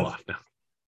gotten so off now.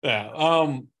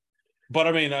 yeah. But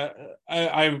I mean,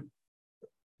 I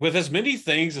with as many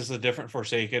things as the different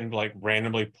Forsaken like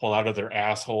randomly pull out of their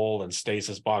asshole and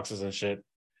stasis boxes and shit,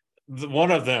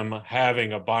 one of them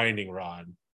having a binding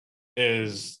rod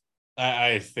is,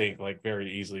 I think, like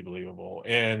very easily believable.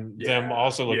 And them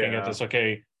also looking at this,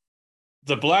 okay,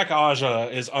 the Black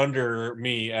Ajah is under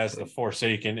me as the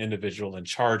Forsaken individual in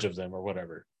charge of them or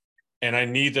whatever. And I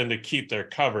need them to keep their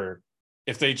cover.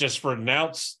 If they just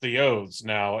renounce the oaths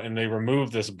now and they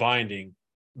remove this binding,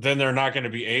 then they're not going to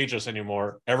be ageless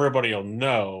anymore. Everybody will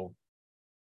know.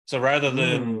 So rather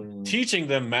than teaching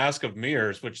them Mask of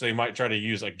Mirrors, which they might try to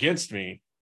use against me,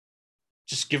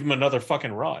 just give them another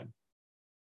fucking rod.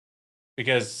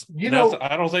 Because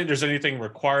I don't think there's anything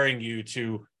requiring you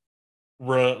to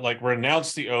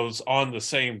renounce the oaths on the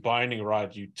same binding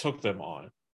rod you took them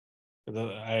on.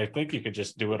 I think you could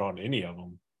just do it on any of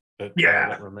them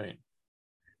that remain.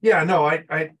 Yeah, no,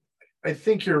 I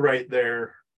think you're right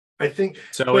there. I think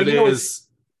so. It is.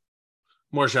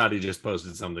 Morshadi just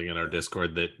posted something in our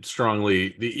Discord that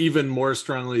even more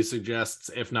strongly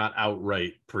suggests, if not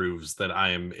outright proves, that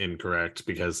I am incorrect,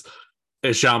 because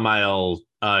Ishamael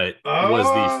was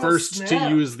the first to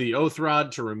use the oath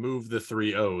rod to remove the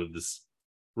 3 oaths,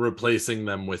 replacing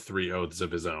them with 3 oaths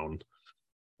of his own.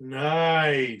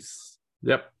 Nice.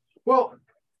 Yep. Well,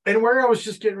 and where I was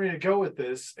just getting ready to go with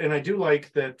this, and I do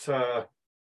like that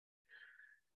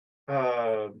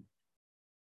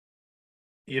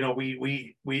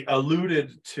we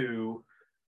alluded to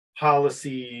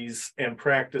policies and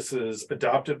practices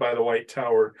adopted by the White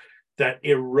Tower that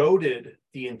eroded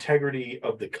the integrity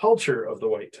of the culture of the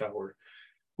White Tower,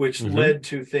 which led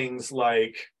to things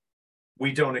like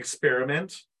we don't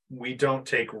experiment, we don't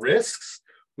take risks,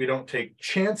 we don't take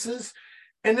chances,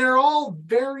 and they're all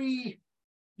very,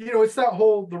 it's that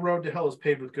whole the road to hell is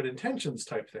paved with good intentions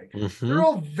type thing. They're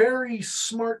all very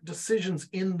smart decisions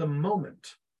in the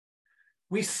moment.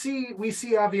 We see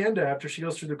Avienda after she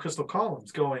goes through the crystal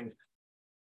columns going,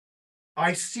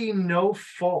 I see no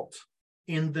fault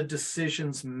in the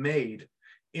decisions made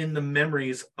in the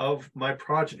memories of my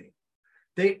progeny.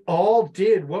 They all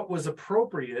did what was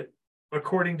appropriate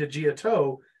according to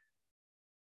Giotto,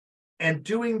 and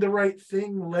doing the right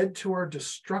thing led to our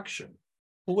destruction.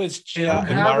 Who is Gia,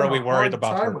 and why are we worried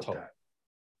about her toe?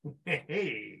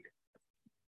 Hey.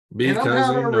 Because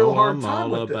I'm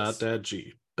all about that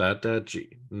G. That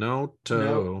G. No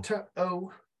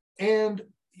toe. And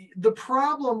the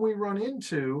problem we run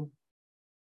into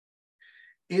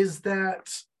is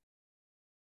that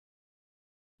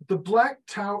the Black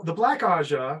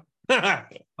Ajah.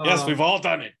 Yes, we've all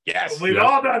done it. Yes, we've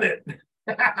all done it.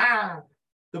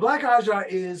 The Black Ajah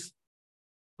is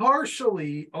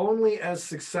partially only as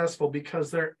successful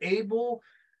because they're able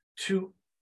to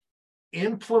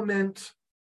implement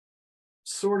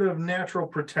sort of natural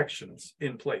protections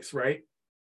in place, right?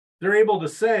 They're able to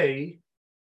say,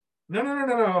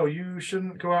 no, you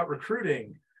shouldn't go out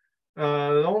recruiting.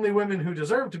 The only women who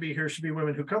deserve to be here should be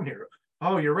women who come here.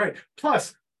 Oh, you're right.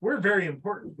 Plus, we're very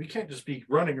important. We can't just be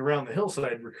running around the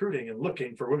hillside recruiting and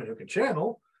looking for women who can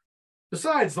channel.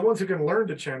 Besides, the ones who can learn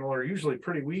to channel are usually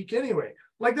pretty weak anyway.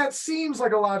 Like, that seems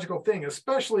like a logical thing,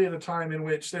 especially at a time in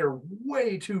which they're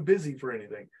way too busy for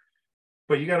anything.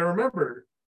 But you got to remember,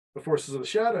 the forces of the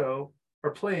shadow are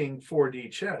playing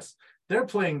 4D chess. They're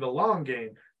playing the long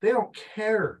game. They don't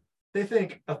care. They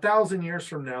think 1,000 years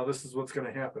from now, this is what's going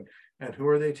to happen. And who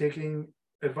are they taking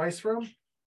advice from?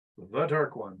 The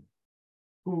Dark One,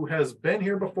 who has been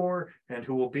here before and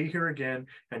who will be here again,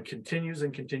 and continues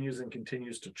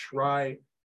to try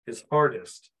his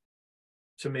hardest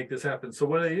to make this happen. So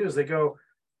what they do is they go,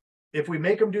 if we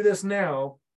make them do this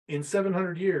now, in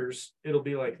 700 years, it'll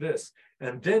be like this.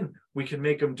 And then we can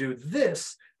make them do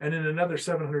this. And in another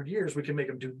 700 years, we can make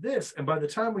them do this. And by the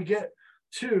time we get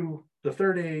to the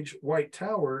Third Age White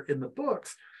Tower in the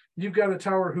books, you've got a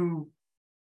tower who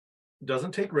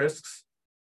doesn't take risks.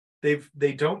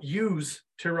 They don't use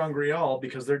Terangrial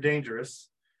because they're dangerous.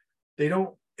 They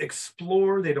don't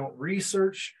explore. They don't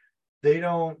research. They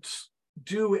don't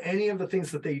do any of the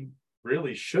things that they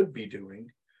really should be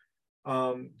doing.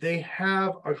 They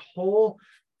have a whole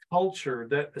culture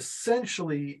that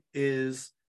essentially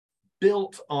is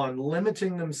built on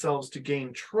limiting themselves to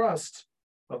gain trust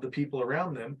of the people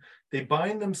around them. They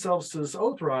bind themselves to this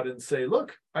oath rod and say,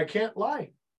 look, I can't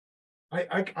lie.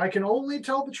 I can only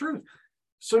tell the truth.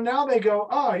 So now they go,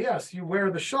 yes, you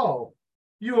wear the shawl.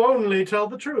 You only tell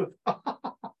the truth.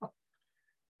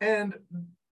 And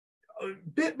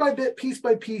bit by bit, piece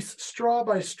by piece, straw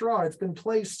by straw, it's been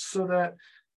placed so that,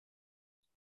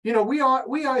 we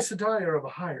Aes Sedai are of a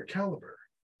higher caliber.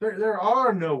 There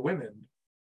are no women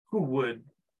who would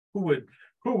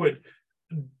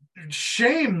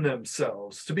shame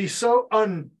themselves to be so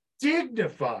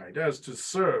undignified as to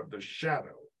serve the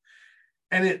shadow.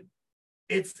 And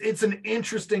it's an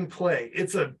interesting play.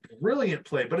 It's a brilliant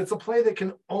play, but it's a play that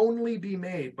can only be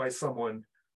made by someone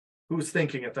who's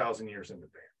thinking 1,000 years in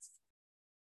advance.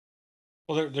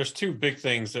 Well, there's two big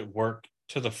things that work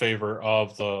to the favor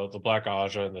of the Black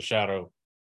Ajah and the Shadow,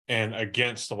 and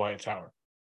against the White Tower.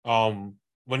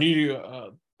 When you,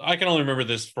 I can only remember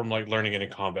this from like learning it in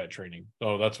combat training,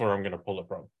 so that's where I'm going to pull it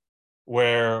from.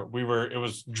 Where it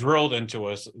was drilled into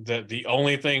us that the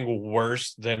only thing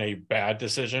worse than a bad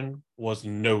decision was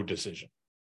no decision.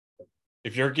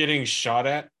 If you're getting shot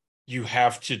at, you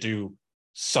have to do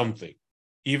something.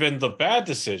 Even the bad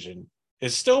decision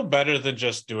is still better than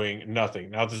just doing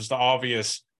nothing. Now, there's the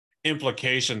obvious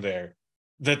implication there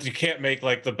that you can't make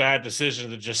like the bad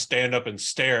decision to just stand up and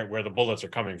stare at where the bullets are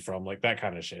coming from, like that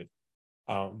kind of shit.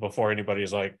 Before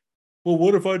anybody's like, well,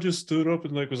 what if I just stood up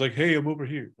and was like, hey, I'm over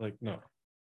here? Like, no.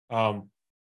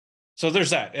 So there's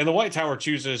that. And the White Tower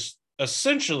chooses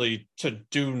essentially to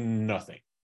do nothing.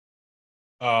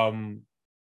 But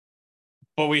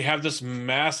we have this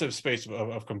massive space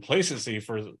of complacency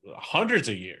for hundreds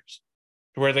of years,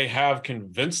 where they have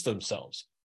convinced themselves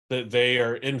that they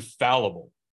are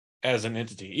infallible as an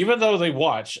entity, even though they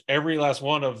watch every last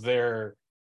one of their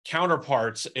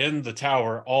counterparts in the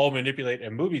tower all manipulate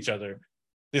and move each other.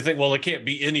 They think, well, it can't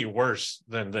be any worse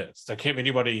than this. There can't be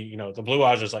anybody, the Blue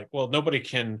Ajah is like, well, nobody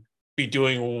can be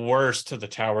doing worse to the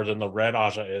tower than the Red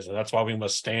Ajah is, and that's why we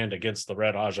must stand against the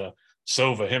Red Ajah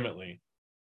so vehemently.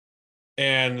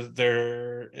 And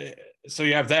so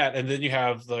you have that, and then you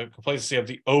have the complacency of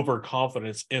the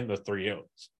overconfidence in the three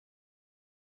O's,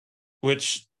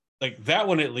 which, like, that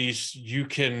one at least you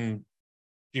can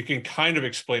kind of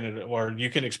explain it, or you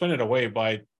can explain it away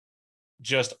by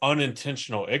just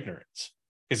unintentional ignorance,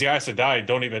 because the Aes Sedai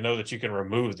don't even know that you can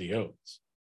remove the O's.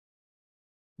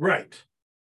 Right.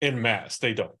 In mass,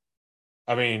 they don't.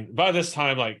 I mean, by this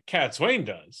time, like, Cat Swain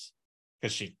does,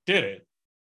 because she did it,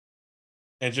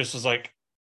 and just was like,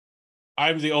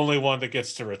 I'm the only one that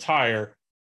gets to retire.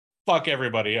 Fuck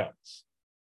everybody else.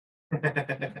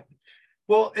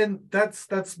 Well, and that's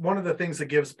one of the things that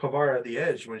gives Pavara the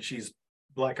edge when she's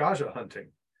Black Ajah hunting,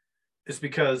 is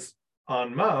because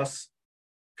en masse,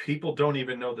 people don't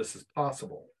even know this is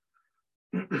possible.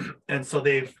 And so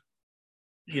they've,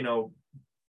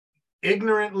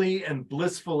 ignorantly and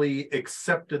blissfully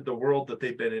accepted the world that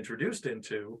they've been introduced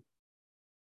into.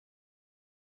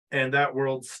 And that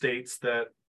world states that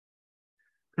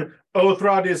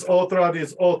Othrod is Othrod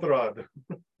is Othrod.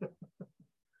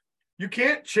 You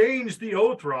can't change the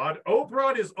Othrod.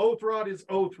 Othrod is Othrod is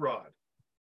Othrod.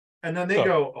 And then they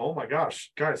go, oh my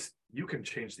gosh, guys, you can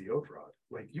change the Othrod.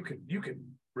 Like, you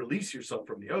can release yourself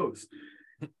from the oaths.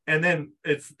 And then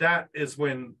that is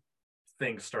when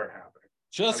things start happening.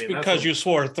 Just because you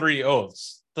swore 3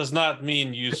 oaths does not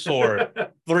mean you swore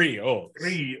 3 oaths.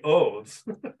 3 oaths.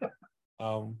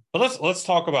 But let's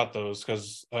talk about those,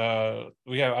 because I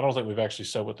don't think we've actually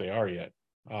said what they are yet.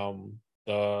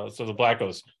 So the Black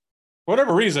Oaths, for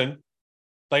whatever reason,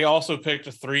 they also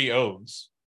picked 3 oaths.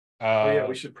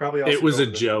 We should probably also it was go a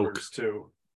over the joke numbers,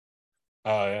 too.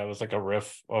 Yeah, it was like a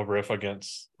riff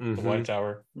against the White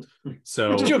Tower.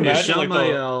 So could you imagine,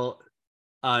 Ishamael,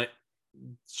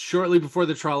 shortly before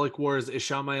the Trolloc Wars,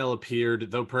 Ishamael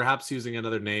appeared, though perhaps using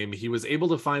another name. He was able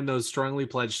to find those strongly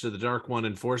pledged to the Dark One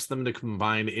and force them to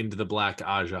combine into the Black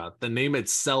Ajah. The name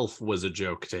itself was a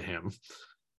joke to him.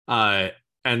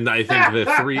 And I think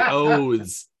the 3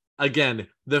 oaths, again,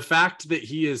 the fact that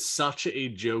he is such a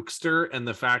jokester, and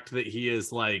the fact that he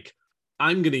is like,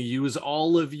 I'm going to use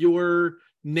all of your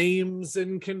names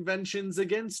and conventions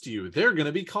against you. They're going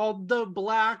to be called the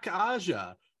Black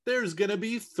Ajah. There's going to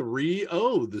be 3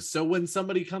 oaths. So when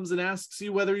somebody comes and asks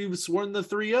you whether you've sworn the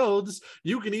 3 oaths,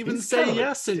 you can even say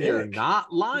yes, and you're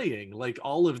not lying. Like,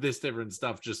 all of this different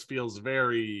stuff just feels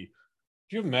very...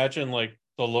 Can you imagine, like,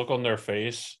 the look on their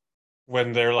face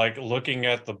when they're, like, looking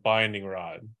at the binding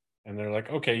rod, and they're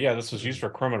like, okay, yeah, this was used for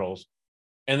criminals.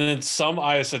 And then some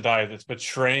Aes Sedai that's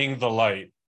betraying the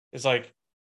light is like,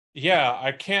 yeah,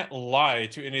 I can't lie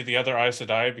to any of the other Aes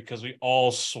Sedai because we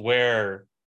all swear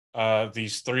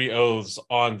these 3 oaths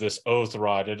on this oath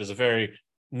rod. It is a very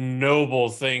noble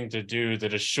thing to do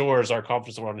that assures our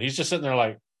confidence in the world. And he's just sitting there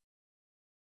like,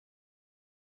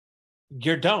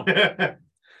 you're dumb.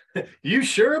 You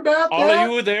sure about All that?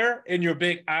 of you there in your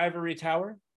big ivory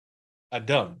tower are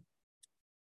dumb.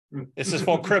 This is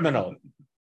for criminal.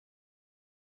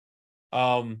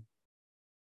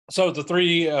 So the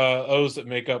three oaths that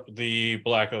make up the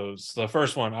black oaths. The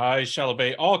first one, I shall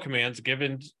obey all commands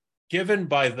given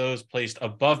by those placed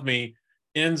above me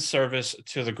in service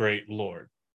to the great Lord.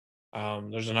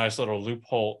 There's a nice little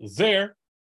loophole there.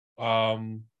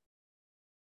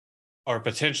 Or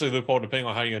potentially loophole, depending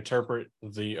on how you interpret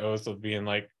the oath of being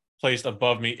like placed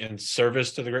above me in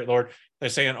service to the great Lord. They're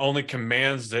saying only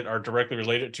commands that are directly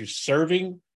related to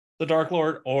serving the Dark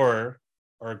Lord or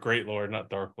Great Lord, not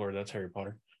Dark Lord. That's Harry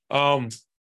Potter.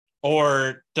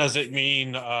 Or does it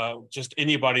mean just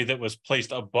anybody that was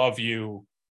placed above you,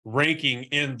 ranking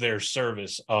in their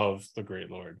service of the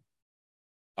Great Lord?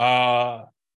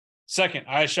 Second,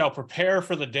 I shall prepare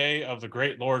for the day of the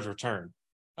Great Lord's return.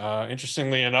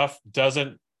 Interestingly enough,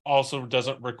 doesn't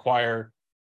require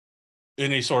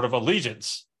any sort of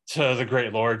allegiance to the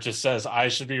Great Lord. Just says I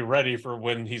should be ready for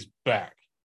when he's back.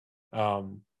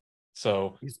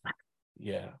 So He's back.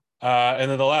 Yeah. And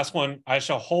then the last one, I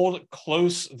shall hold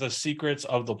close the secrets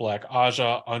of the Black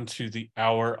Ajah unto the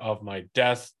hour of my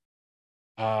death.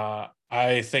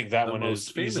 I think that The one most is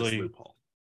famous easily. loophole.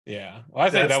 Yeah. Well,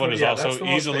 I think that one is that's also the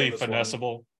most easily famous one.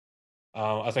 finessable.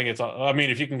 I think it's, I mean,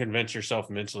 if you can convince yourself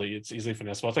mentally, it's easily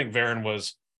finessable. I think Varen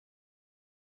was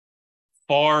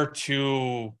far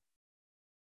too,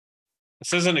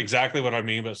 this isn't exactly what I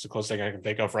mean, but it's the closest thing I can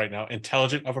think of right now.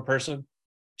 Intelligent of a person,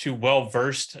 too well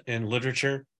versed in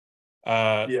literature,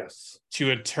 Yes.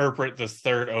 to interpret the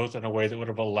third oath in a way that would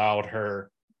have allowed her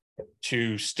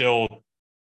to still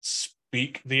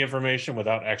speak the information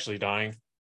without actually dying.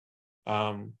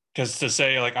 Because to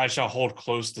say, like, I shall hold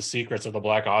close the secrets of the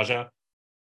Black Ajah,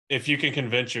 if you can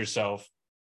convince yourself,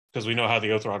 because we know how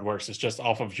the oath rod works, it's just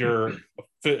off of your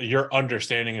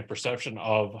understanding and perception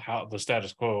of how the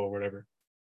status quo or whatever.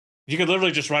 You could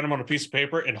literally just write them on a piece of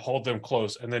paper and hold them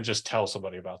close and then just tell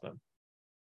somebody about them.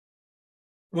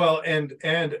 Well, and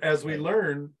as we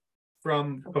learn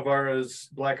from Pavara's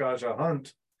Black Ajah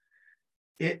hunt,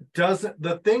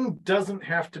 the thing doesn't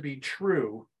have to be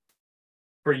true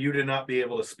for you to not be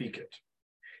able to speak it.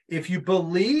 If you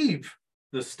believe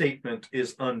the statement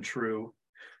is untrue,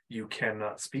 you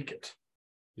cannot speak it.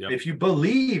 Yep. If you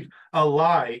believe a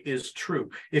lie is true,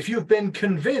 if you've been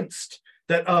convinced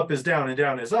that up is down and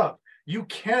down is up, you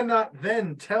cannot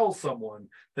then tell someone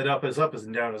that up is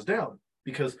and down is down,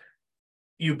 because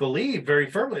you believe very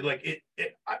firmly, like it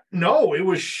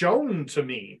was shown to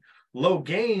me.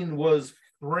 Logain was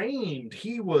framed.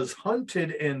 He was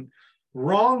hunted and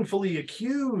wrongfully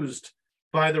accused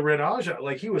by the Red Ajah.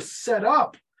 Like, he was set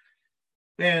up.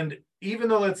 And even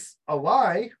though that's a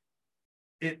lie,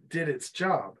 it did its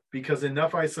job, because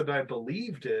enough I said I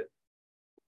believed it.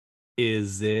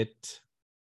 Is it?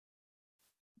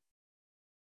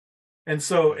 And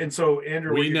so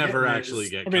Andrew, we never actually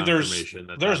get confirmation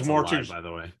that there's more to, by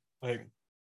the way. Like,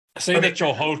 say that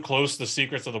you'll hold close the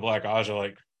secrets of the Black Ajah,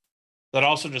 like, that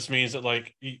also just means that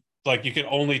like you can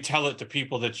only tell it to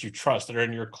people that you trust, that are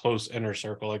in your close inner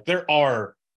circle. Like, there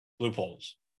are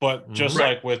loopholes, but just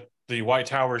like with the White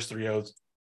Towers 3 oaths,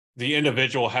 the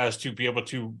individual has to be able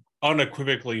to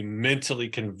unequivocally mentally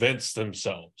convince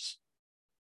themselves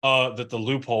that the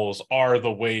loopholes are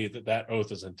the way that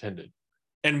oath is intended.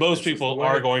 And most people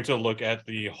are going to look at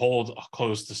the hold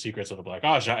close the secrets of the Black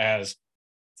Ajah as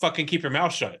fucking keep your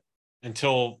mouth shut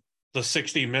until the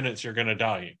 60 minutes you're going to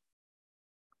die.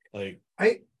 Like,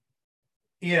 I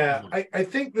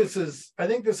think this is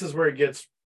where it gets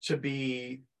to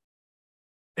be,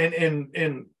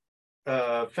 and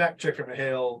fact checker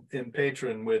Hale in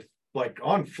Patron with, like,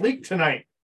 on fleek tonight.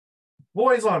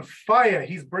 Boy's on fire.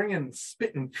 He's bringing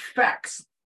spitting facts.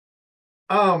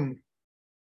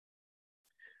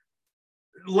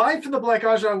 Life in the Black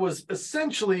Ajah was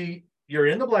essentially, you're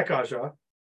in the Black Ajah,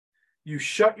 you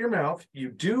shut your mouth, you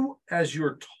do as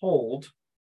you're told.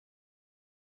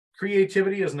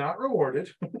 Creativity is not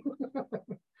rewarded.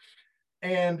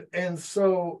 and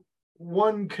so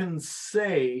one can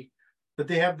say that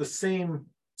they have the same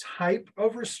type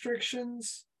of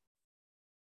restrictions,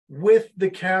 with the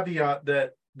caveat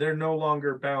that they're no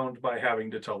longer bound by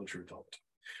having to tell the truth all the time.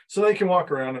 So they can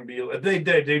walk around and be, they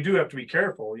do have to be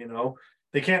careful, you know.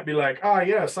 They can't be like,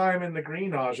 yes, I'm in the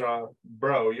green Ajah,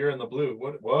 bro, you're in the blue.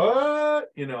 What?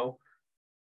 You know,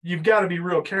 you've got to be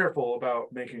real careful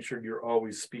about making sure you're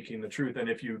always speaking the truth. And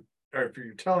if you're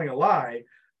telling a lie,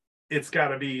 it's got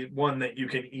to be one that you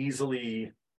can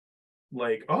easily,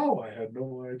 like, I had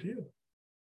no idea.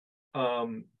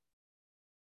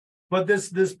 But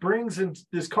this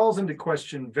calls into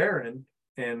question Varen,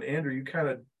 and Andrew, you kind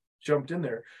of jumped in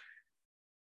there.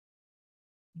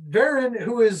 Varen,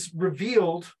 who is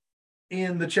revealed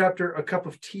in the chapter A Cup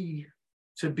of Tea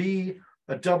to be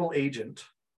a double agent.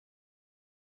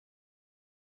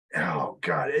 Oh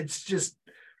God, it's just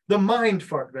the mind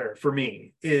fuck there for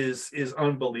me is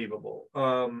unbelievable.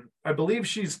 I believe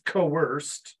she's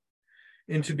coerced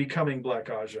into becoming Black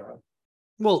Ajah.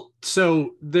 Well,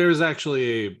 so there's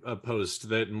actually a post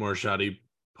that Morshadi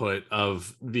put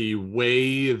of the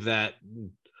way that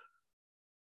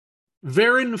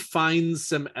Varen finds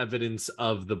some evidence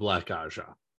of the Black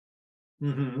Ajah.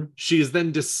 Mm-hmm. She is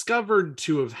then discovered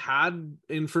to have had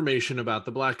information about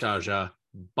the Black Ajah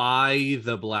by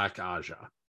the Black Ajah.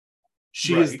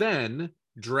 She is then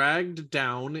dragged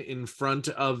down in front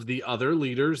of the other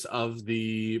leaders of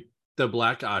the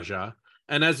Black Ajah,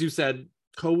 and as you said,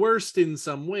 coerced in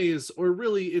some ways, or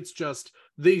really it's just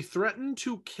they threaten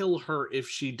to kill her if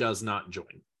she does not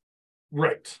join.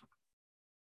 Right.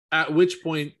 At which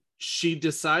point she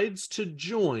decides to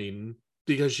join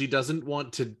because she doesn't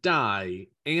want to die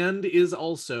and is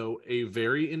also a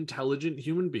very intelligent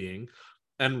human being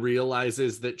and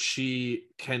realizes that she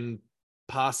can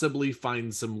possibly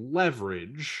find some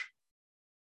leverage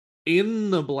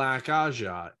in the Black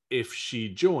Ajah if she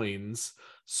joins.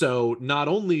 So not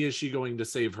only is she going to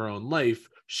save her own life,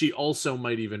 she also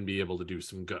might even be able to do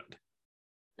some good.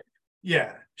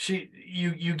 Yeah,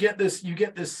 you get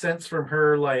this sense from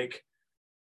her, like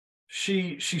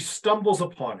she stumbles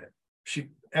upon it. She,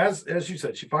 as you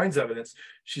said, she finds evidence,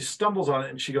 she stumbles on it,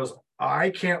 and she goes,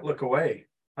 I can't look away.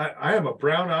 I am a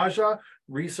brown Ajah.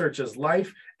 Research is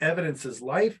life, evidence is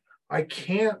life. I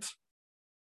can't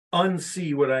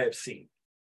unsee what I have seen.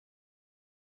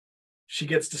 She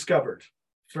gets discovered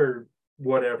for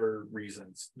whatever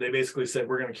reasons. They basically said,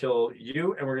 we're going to kill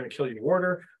you and we're going to kill your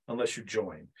warder unless you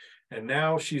join. And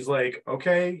now she's like,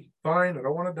 okay, fine, I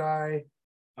don't want to die.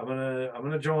 I'm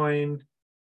gonna join.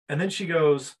 And then she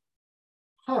goes,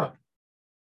 huh,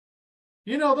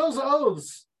 you know, those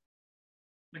oaths,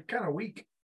 they're kind of weak.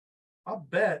 I'll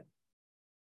bet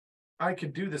I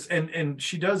could do this. And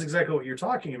she does exactly what you're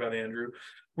talking about, Andrew,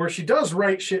 where she does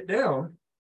write shit down,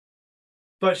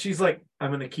 but she's like, I'm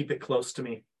going to keep it close to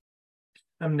me.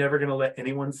 I'm never going to let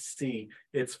anyone see.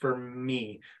 It's for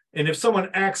me. And if someone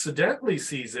accidentally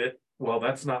sees it, well,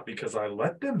 that's not because I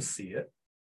let them see it.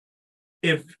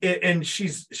 And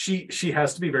she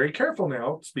has to be very careful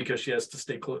now. It's because she has to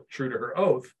stay true to her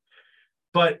oath.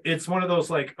 But it's one of those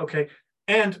like, okay.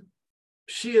 And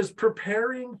she is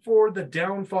preparing for the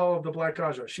downfall of the Black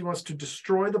Ajah. She wants to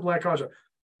destroy the Black Ajah.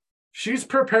 She's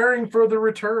preparing for the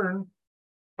return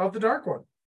of the Dark One.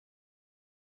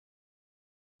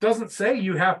 Doesn't say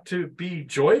you have to be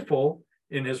joyful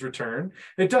in his return.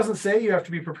 It doesn't say you have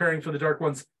to be preparing for the Dark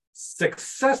One's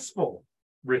successful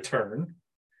return.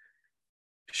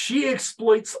 She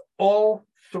exploits all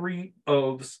three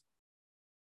oaths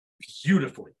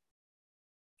beautifully,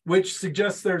 which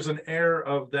suggests there's an air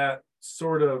of that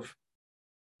sort of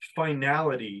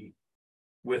finality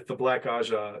with the Black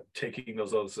Ajah taking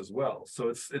those oaths as well. So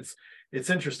it's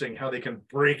interesting how they can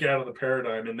break out of the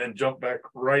paradigm and then jump back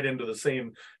right into the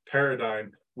same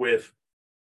paradigm with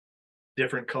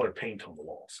different color paint on the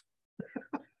walls.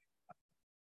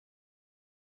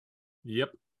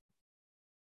 Yep.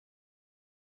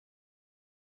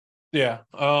 Yeah.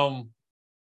 And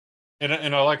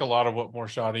I like a lot of what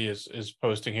Morshadi is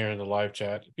posting here in the live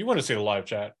chat. If you want to see the live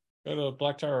chat, go to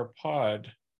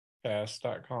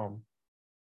blacktowerpodcast.com.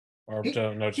 Or just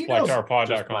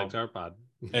blacktowerpod.com. Black Tower Pod.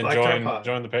 And Black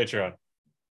join the Patreon.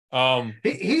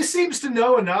 He seems to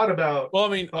know a lot about. Well, I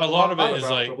mean, a lot of it is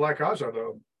like the Black Ajah,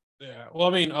 though. Yeah. Well,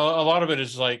 I mean, a lot of it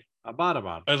is like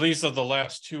about at least of the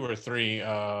last 2 or 3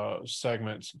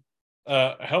 segments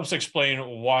helps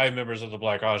explain why members of the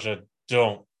Black Ajah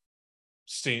don't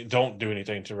do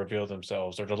anything to reveal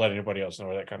themselves or to let anybody else know,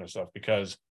 or that kind of stuff,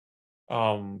 because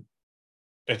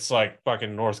it's like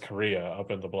fucking North Korea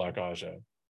up in the Black Ajah.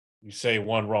 You say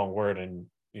one wrong word and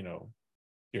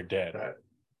you're dead.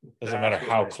 Doesn't matter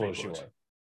how close you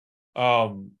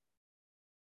are.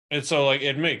 And so like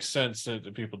it makes sense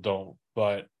that people don't,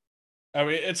 but I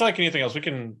mean it's like anything else. We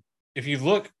can, if you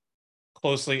look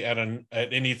closely at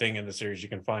anything in the series, you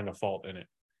can find a fault in it.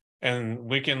 And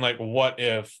we can like what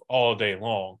if all day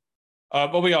long.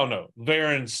 But we all know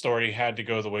Varen's story had to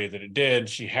go the way that it did.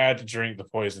 She had to drink the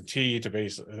poison tea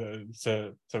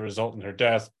to result in her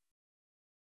death,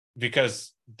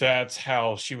 because that's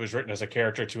how she was written as a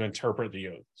character, to interpret the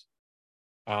oaths.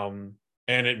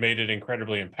 And it made it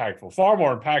incredibly impactful, far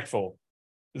more impactful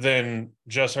than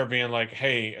just her being like,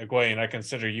 hey, Egwene, I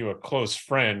consider you a close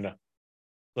friend.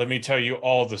 Let me tell you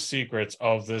all the secrets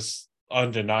of this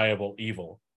undeniable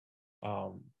evil.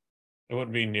 it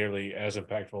wouldn't be nearly as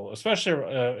impactful, especially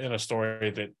in a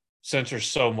story that centers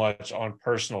so much on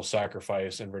personal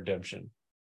sacrifice and redemption.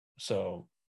 So,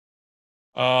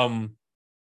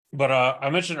 but I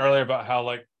mentioned earlier about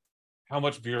how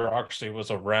much bureaucracy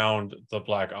was around the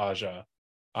Black Aja,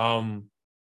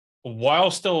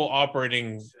 while still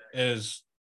operating as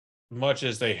much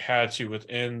as they had to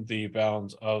within the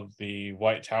bounds of the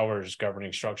White Tower's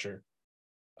governing structure.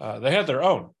 They had their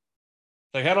own.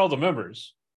 They had all the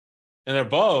members. And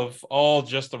above all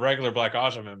just the regular Black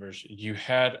Aja members, you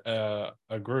had a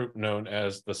group known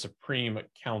as the Supreme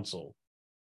Council.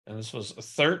 And this was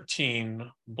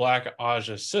 13 Black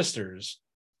Aja sisters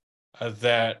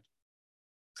that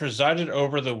presided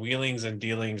over the wheelings and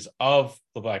dealings of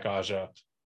the Black Aja.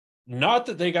 Not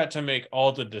that they got to make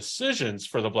all the decisions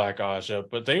for the Black Aja,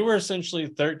 but they were essentially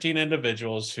 13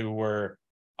 individuals who were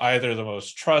either the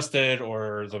most trusted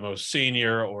or the most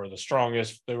senior or the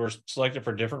strongest. They were selected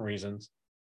for different reasons,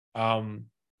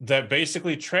 that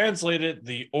basically translated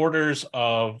the orders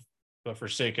of the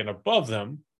Forsaken above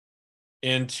them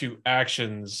into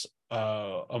actions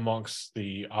amongst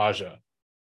the Aja.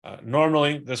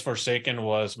 Normally, this Forsaken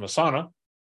was Masana,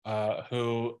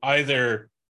 who either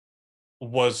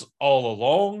was all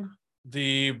along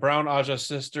the Brown Aja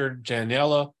sister,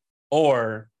 Daniela,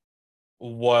 or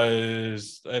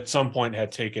was at some point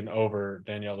had taken over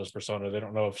Daniela's persona. They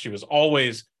don't know if she was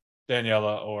always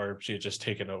Daniela or if she had just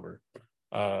taken over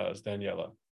as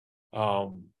Daniela.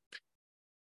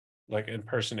 Like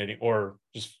impersonating or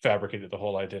just fabricated the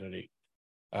whole identity.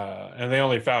 And they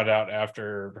only found out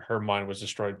after her mind was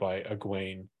destroyed by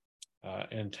Egwene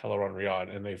in Teleron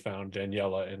Riyadh, and they found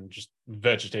Daniela in just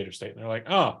vegetative state. And they're like,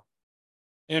 oh,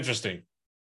 interesting.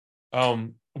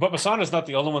 But Masana is not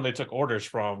the only one they took orders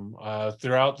from.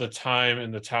 Throughout the time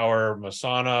in the tower,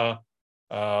 Masana,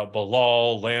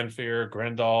 Balal, Lanfear,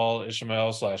 Grendel,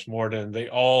 Ishmael / Morden, they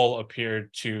all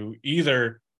appeared to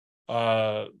either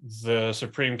the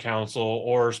Supreme Council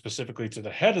or specifically to the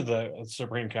head of the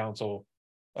Supreme Council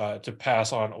to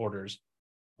pass on orders.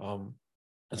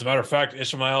 As a matter of fact,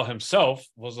 Ishmael himself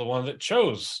was the one that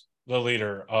chose the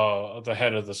leader, the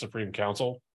head of the Supreme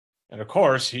Council. And of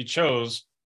course, he chose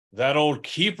that old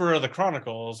keeper of the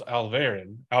Chronicles,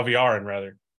 Alviarin,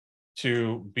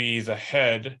 to be the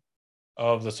head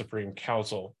of the Supreme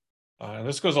Council. And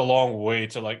this goes a long way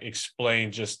to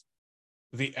explain just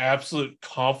the absolute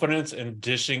confidence in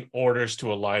dishing orders to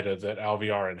Elida that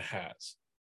Alviarin has.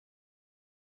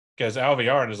 Because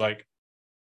Alviarin is like,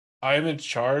 I am in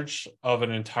charge of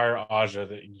an entire Aja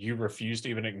that you refuse to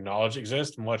even acknowledge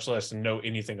exists, much less know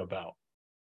anything about.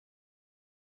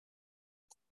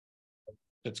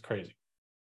 It's crazy.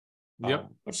 Yep.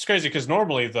 Which is crazy because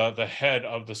normally the head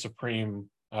of the Supreme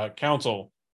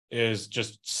Council is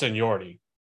just seniority.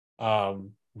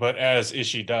 But as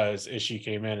Ishi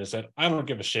came in and said, I don't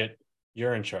give a shit.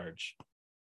 You're in charge.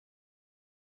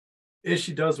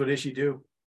 Ishi does what Ishi do.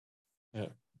 Yeah.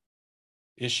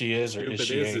 Ishi is or Stupid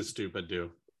Ishi is ain't. as stupid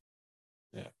do.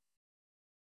 Yeah.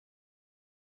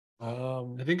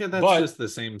 I think that's just the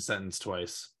same sentence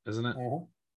twice, isn't it?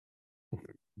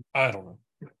 I don't know.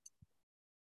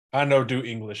 I know do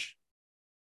English.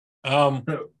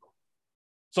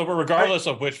 So, but regardless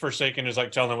of which Forsaken is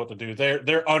telling them what to do,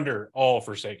 they're under all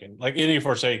Forsaken. Like any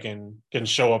Forsaken can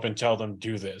show up and tell them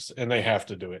do this, and they have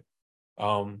to do it.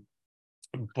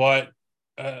 But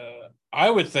I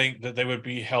would think that they would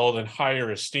be held in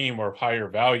higher esteem or higher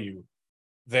value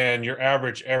than your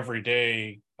average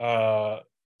everyday stabby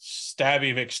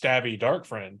McStabby dark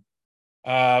friend.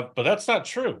 But that's not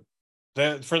true.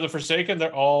 For the Forsaken,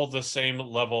 they're all the same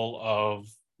level of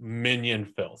minion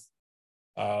filth.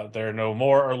 They're no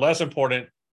more or less important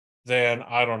than,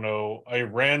 I don't know, a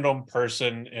random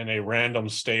person in a random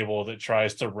stable that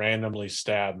tries to randomly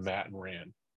stab Matt and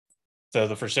Rand. So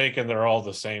the Forsaken, they're all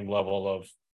the same level of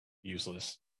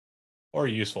useless or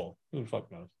useful. Who the fuck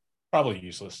knows? Probably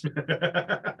useless.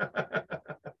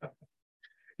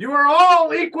 You are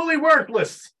all equally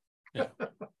worthless. Yeah.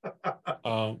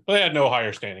 But they had no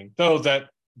higher standing, though that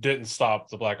didn't stop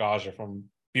the Black Aja from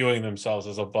viewing themselves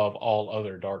as above all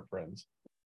other dark friends.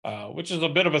 Which is a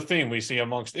bit of a theme we see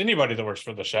amongst anybody that works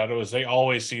for the Shadow, is they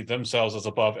always see themselves as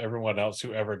above everyone else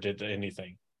who ever did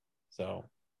anything. So,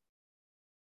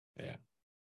 yeah.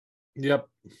 Yep.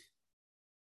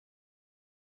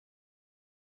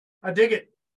 I dig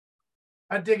it.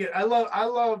 I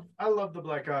love the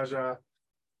Black Aja.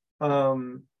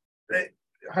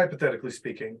 Hypothetically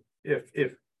speaking,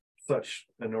 if such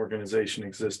an organization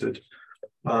existed.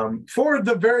 For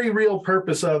the very real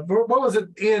purpose of, what was it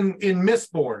in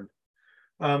Mistborn?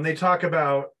 They talk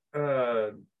about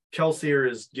Kelsier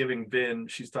is giving Vin,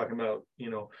 she's talking about,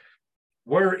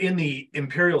 we're in the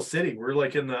Imperial City. We're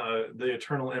like in the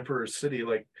Eternal Emperor's city.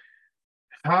 Like,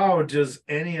 how does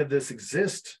any of this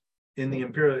exist in the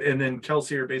Imperial? And then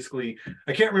Kelsier basically,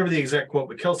 I can't remember the exact quote,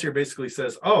 but Kelsier basically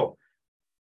says, oh,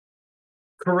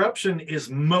 corruption is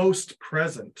most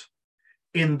present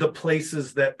in the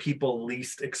places that people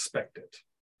least expect it.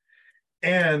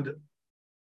 And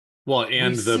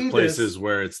the places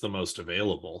where it's the most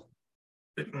available.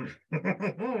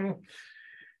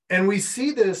 And we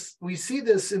see this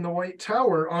in the White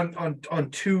Tower on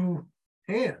two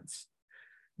hands,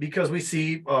 because we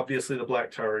see obviously the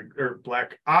Black Tower, or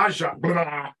Black Ajah.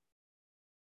 Blah.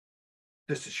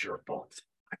 This is your fault.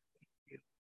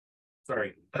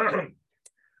 Sorry.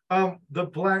 The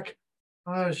Black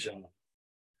Ajah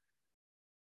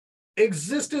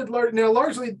existed now.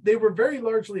 Largely, they were very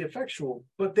largely effectual,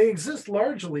 but they exist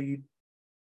largely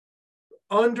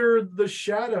under the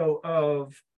shadow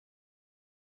of,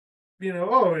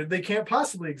 they can't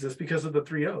possibly exist because of the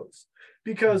 3 O's.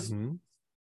 Because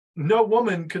no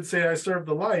woman could say I serve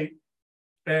the light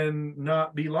and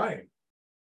not be lying.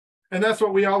 And that's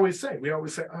what we always say. We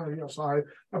always say, oh yes, I've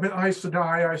been Aes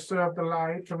Sedai, I serve the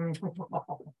light.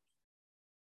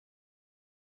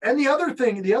 And the other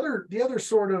thing, the other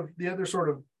sort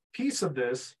of piece of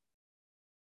this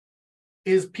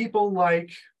is people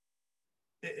like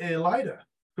Elida,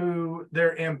 who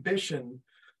their ambition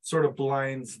sort of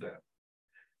blinds them.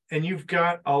 And you've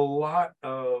got a lot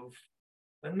of,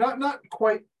 not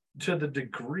quite to the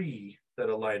degree that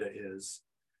Elida is,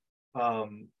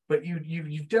 but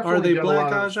you've definitely are they got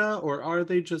Black a lot Ajah, or are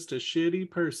they just a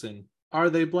shitty person? Are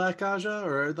they Black Ajah,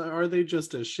 or are they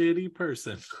just a shitty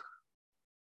person?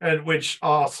 And which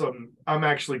awesome. I'm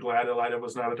actually glad Elida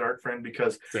was not a dark friend,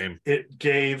 because Same. it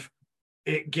gave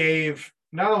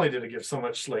not only did it give so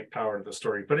much Slake power to the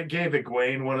story, but it gave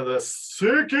Egwene one of the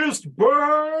sickest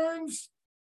burns.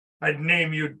 I'd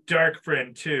name you dark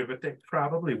friend too, but they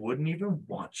probably wouldn't even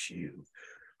want you.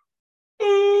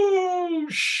 Oh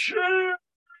shit.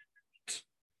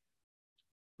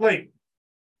 Like,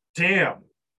 damn.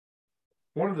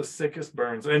 One of the sickest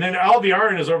burns. And then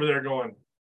Alviarin is over there going,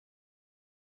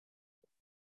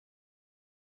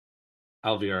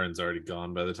 Alviarin's already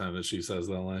gone by the time that she says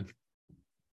that line.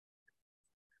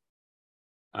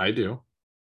 I do.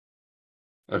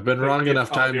 I've been wrong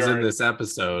enough times in this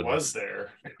episode. Was there?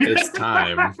 It's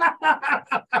time.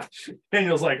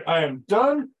 Daniel's like, I am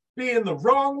done being the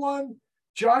wrong one.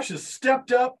 Josh has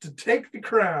stepped up to take the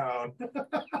crown.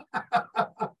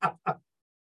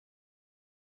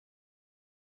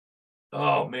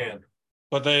 Oh man.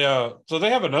 But they so they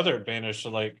have another advantage to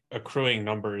like accruing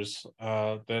numbers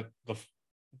that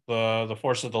the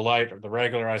Force of the Light, or the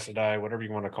regular Aes Sedai, whatever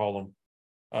you want to call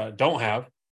them, don't have.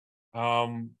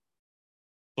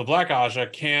 The Black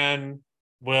Ajah can,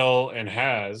 will, and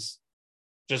has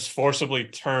just forcibly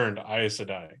turned Aes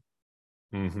Sedai.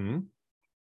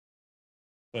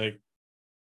 Like,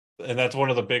 and that's one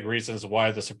of the big reasons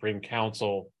why the Supreme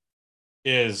Council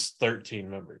is 13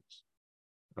 members.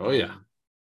 Oh yeah.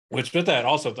 Which with that,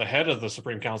 also the head of the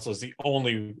Supreme Council is the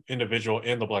only individual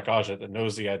in the Black Ajah that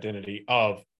knows the identity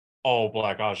of all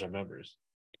Black Ajah members.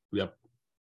 Yep.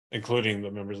 Including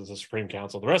the members of the Supreme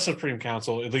Council. The rest of the Supreme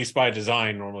Council, at least by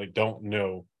design, normally don't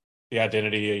know the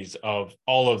identities of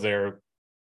all of their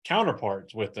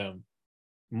counterparts with them,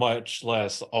 much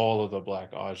less all of the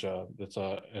Black Ajah that's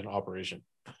in operation.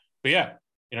 But yeah,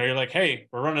 you're like, hey,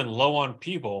 we're running low on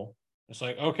people. It's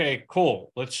like, okay,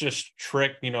 cool. Let's just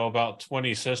trick, about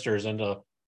 20 sisters into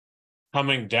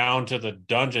coming down to the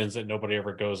dungeons that nobody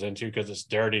ever goes into because it's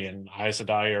dirty, and Aes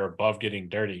Sedai are above getting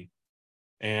dirty.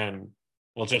 And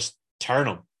we'll just turn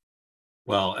them.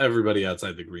 Well, everybody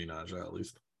outside the Green Ajah, at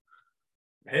least.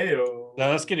 Hey-o.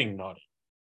 No, that's getting naughty.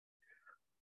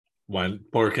 When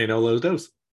porque no los dos.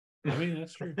 I mean,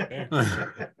 that's true.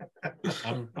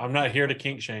 I'm not here to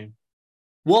kink shame.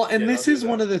 Well, and this is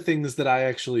one of the things that I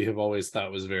actually have always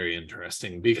thought was very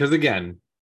interesting, because again,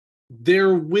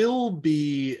 there will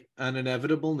be an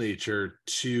inevitable nature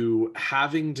to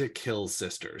having to kill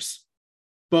sisters,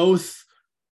 both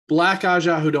Black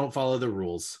Ajah who don't follow the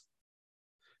rules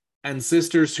and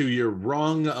sisters who you're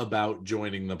wrong about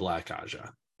joining the Black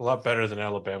Ajah. A lot better than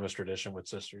Alabama's tradition with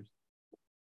sisters.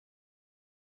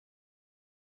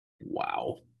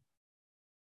 Wow.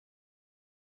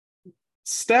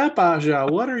 Step Ajah,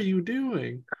 what are you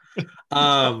doing?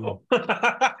 No.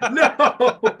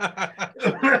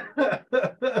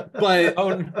 But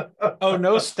oh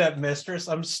no, step mistress,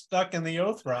 I'm stuck in the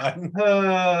oath rod.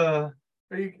 Are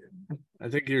you... I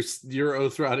think your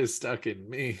oath rod is stuck in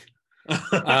me.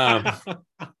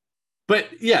 But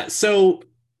yeah, so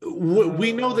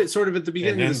We know that sort of at the And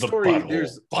beginning in of the the story, butthole,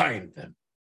 there's find them.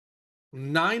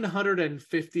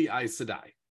 950 Aes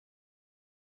Sedai.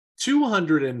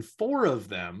 204 of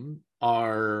them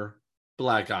are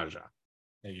Black Ajah.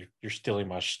 Hey, you're stealing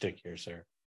my shtick here, sir.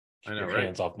 I Keep know, your right?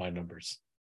 hands off my numbers.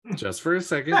 Just for a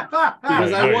second.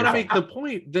 Because No, I you're want to fine. make the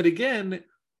point that, again,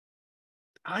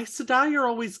 Aes Sedai are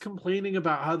always complaining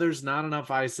about how there's not enough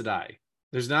Aes Sedai.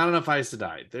 There's not enough Aes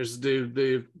Sedai. There's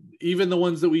the even the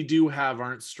ones that we do have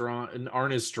aren't strong and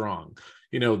aren't as strong.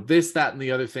 You know, this, that, and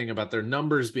the other thing about their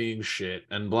numbers being shit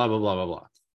and blah, blah, blah, blah, blah.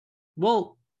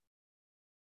 Well,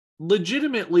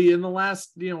 legitimately in the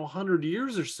last 100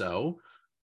 years or so,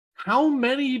 how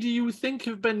many do you think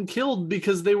have been killed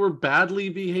because they were badly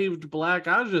behaved Black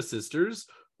Ajah sisters,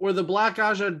 or the Black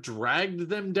Ajah dragged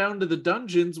them down to the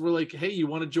dungeons, were like, hey, you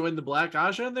want to join the Black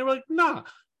Ajah? And they were like, nah,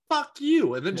 fuck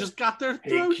you, and then just got their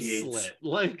throats slit.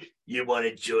 Like, you want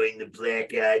to join the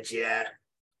Black Ajah?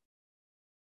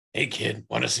 Hey, kid,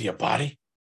 want to see a body?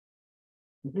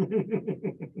 and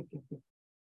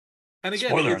again,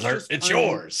 Spoiler it's alert, just it's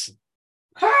yours.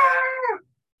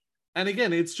 And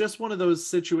again, it's just one of those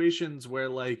situations where,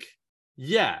 like,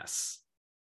 yes,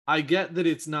 I get that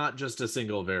it's not just a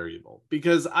single variable,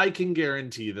 because I can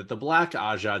guarantee that the Black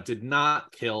Ajah did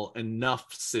not kill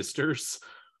enough sisters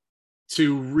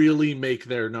to really make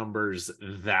their numbers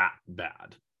that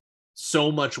bad.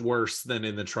 So much worse than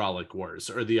in the Trolloc Wars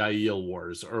or the Aiel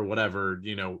Wars or whatever,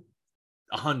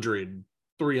 100,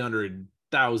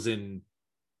 300,000,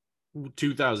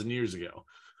 2,000 years ago.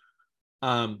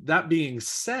 That being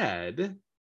said,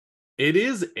 it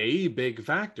is a big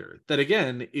factor that,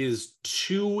 again, is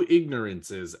two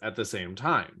ignorances at the same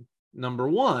time. Number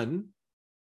one,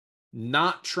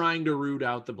 not trying to root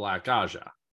out the Black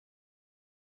Ajah.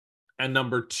 And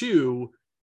number two,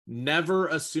 never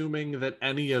assuming that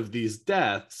any of these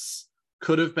deaths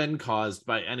could have been caused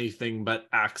by anything but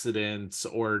accidents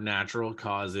or natural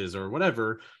causes or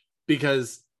whatever,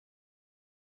 because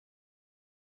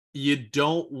you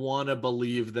don't want to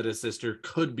believe that a sister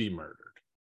could be murdered.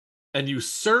 And you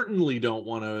certainly don't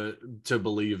want to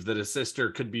believe that a sister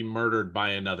could be murdered by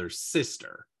another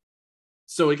sister.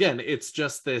 So again, it's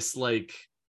just this, like,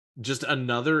 just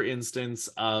another instance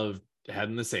of head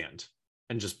in the sand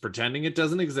and just pretending it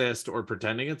doesn't exist or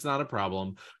pretending it's not a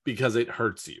problem because it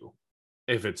hurts you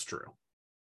if it's true.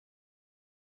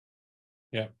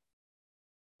 Yeah.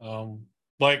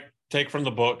 Like, take from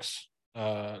the books,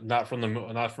 not from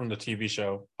the TV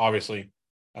show, obviously.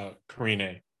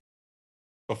 Karine.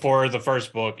 Before the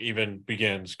first book even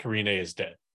begins, Karine is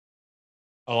dead,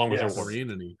 along with her warrior.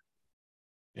 Karine.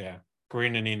 Yeah,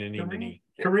 Karine.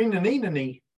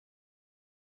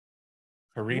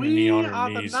 We are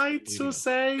the knights who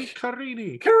say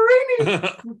Karine.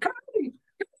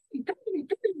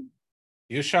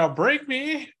 You shall break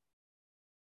me,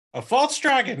 a false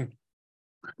dragon.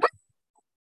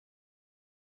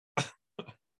 It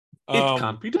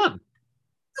can't be done.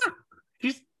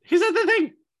 He's at the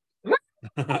thing.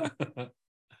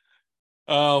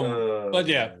 But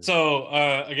yeah, so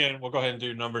again, we'll go ahead and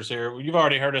do numbers here. You've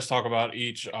already heard us talk about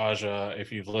each Ajah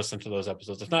if you've listened to those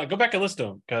episodes. If not, go back and listen to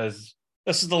them, because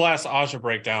this is the last Ajah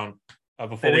breakdown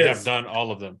before we have done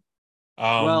all of them.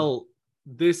 Well,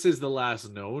 this is the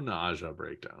last known Ajah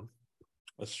breakdown.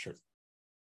 That's true.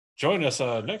 Join us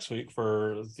next week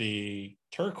for the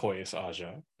turquoise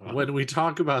Ajah. When we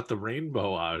talk about the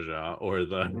rainbow Ajah or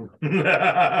the...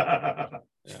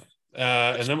 Yeah.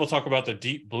 And then we'll talk about the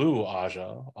deep blue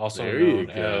Ajah, also There known you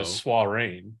go. as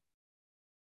Soirain.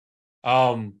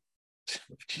 The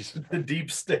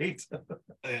deep state.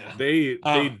 Yeah. They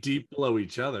deep blow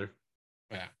each other.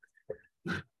 Yeah.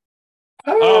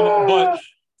 But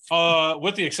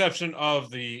with the exception of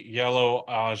the yellow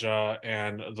Ajah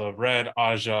and the red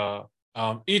Ajah,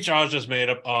 each Ajah is made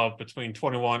up of between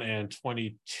 21 and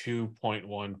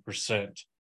 22.1%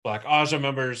 Black Ajah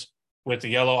members, with the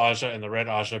yellow Ajah and the red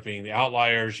Ajah being the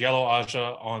outliers. Yellow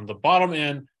Ajah on the bottom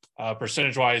end,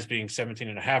 percentage-wise, being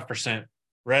 17.5%.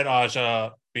 Red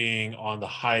Ajah being on the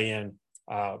high end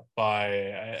at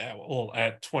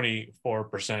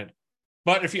 24%.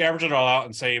 But if you average it all out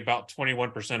and say about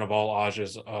 21% of all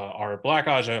Ajahs are Black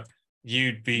Ajah,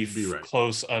 you'd be right.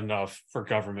 Close enough for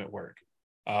government work.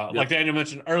 Like Daniel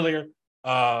mentioned earlier,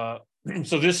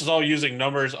 so this is all using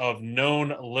numbers of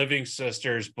known living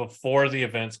sisters before the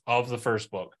events of the first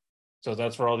book. So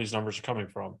that's where all these numbers are coming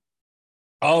from.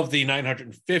 Of the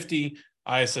 950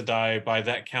 Aes Sedai, by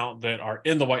that count, that are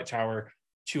in the White Tower,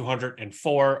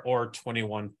 204 or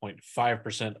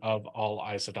 21.5% of all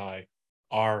Aes Sedai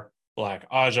are Black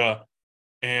Ajah.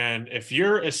 And if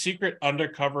you're a secret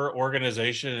undercover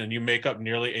organization and you make up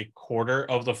nearly a quarter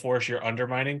of the force you're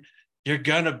undermining, you're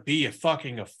gonna be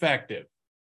fucking effective.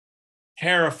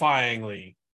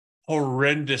 Terrifyingly,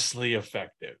 horrendously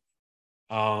effective.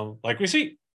 Like we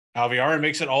see, Alviara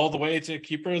makes it all the way to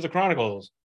Keeper of the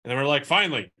Chronicles. And then we're like,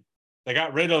 finally, they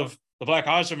got rid of the Black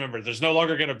Ajah member. There's no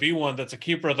longer gonna be one that's a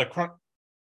Keeper of the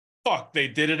Fuck, they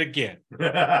did it again.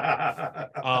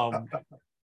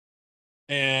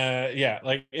 And yeah,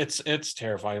 like it's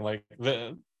terrifying. Like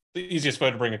the easiest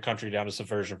way to bring a country down is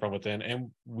subversion from within,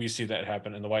 and we see that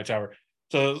happen in the White Tower.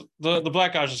 So the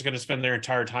Black Ajah is going to spend their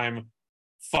entire time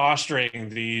fostering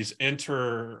these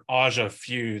inter-Aja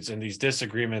feuds and these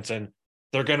disagreements, and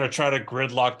they're going to try to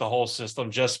gridlock the whole system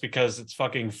just because it's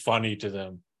fucking funny to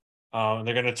them.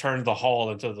 They're going to turn the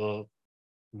hall into the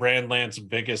Randland's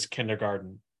biggest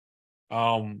kindergarten.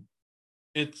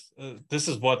 It's this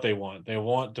is what they want. They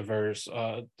want diverse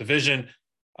division.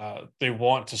 They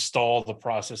want to stall the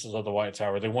processes of the White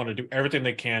Tower. They want to do everything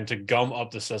they can to gum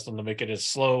up the system to make it as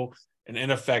slow and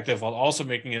ineffective, while also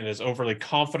making it as overly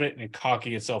confident and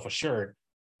cocky and self-assured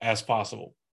as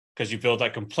possible. Because you build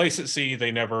that complacency,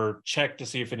 they never check to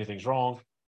see if anything's wrong,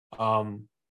 and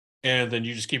then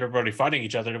you just keep everybody fighting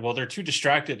each other. Well, they're too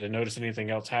distracted to notice anything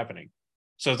else happening,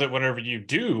 so that whenever you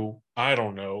do, I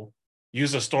don't know,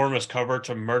 use a storm as cover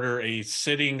to murder a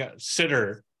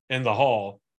sitter in the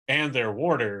hall and their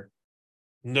warder,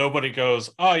 nobody goes,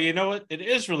 oh, you know what? It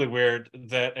is really weird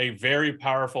that a very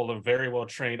powerful and very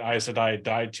well-trained Aes Sedai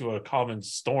died to a common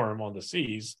storm on the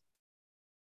seas.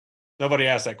 Nobody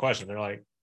asked that question. They're like,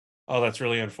 oh, that's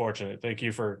really unfortunate. Thank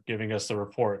you for giving us the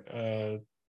report.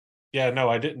 Yeah, no,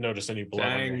 I didn't notice any blood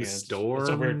on your hands. That's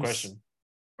a weird question.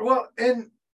 Well,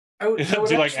 and I would Do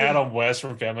actually, like Adam West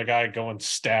from Family Guy go and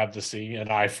stab the sea,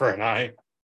 an eye for an eye.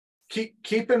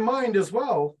 keep in mind as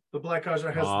well, the Black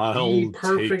Ajah has the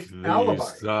perfect alibi.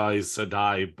 Aes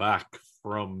Sedai back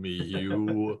from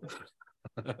you.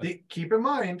 Keep in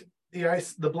mind,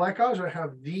 the Black Ajah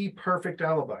have the perfect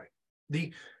alibi,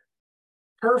 the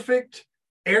perfect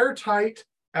airtight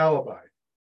alibi.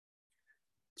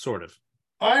 Sort of.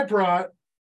 I brought,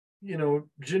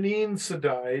 Janine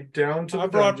Sedai down to the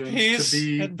dungeons peace to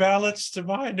be and balance to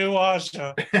my new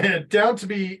Ajah. down to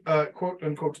be quote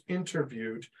unquote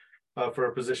interviewed for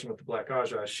a position with the Black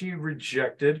Ajah. She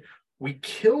rejected. We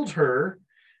killed her,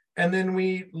 and then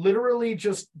we literally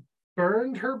just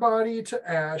burned her body to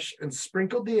ash and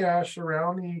sprinkled the ash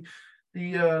around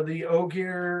the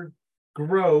Ogier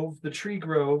grove, the tree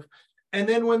grove. And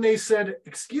then when they said,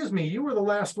 "Excuse me, you were the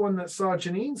last one that saw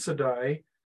Janine Sedai.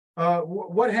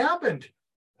 What happened?"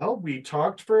 Well, we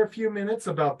talked for a few minutes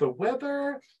about the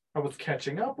weather. I was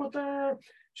catching up with her.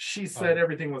 She said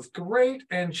everything was great,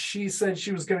 and she said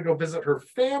she was going to go visit her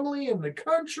family in the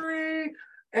country.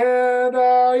 And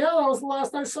yeah, that was the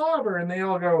last I saw of her. And they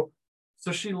all go,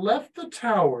 so she left the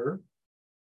tower.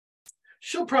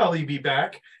 She'll probably be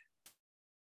back.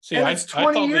 See, and it's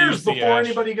 20 years before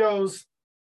anybody goes,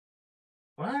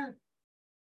 what?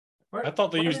 I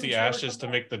thought they used the ashes to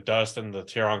make the dust in the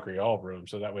ter'angreal room,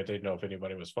 so that way they'd know if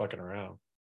anybody was fucking around.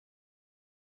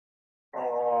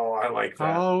 Oh, I like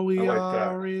that. All we like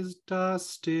are is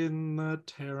dust in the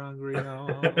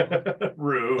ter'angreal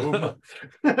room.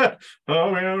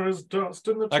 Oh, we are is dust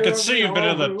in the ter'angreal I could see you've been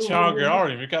in the room. ter'angreal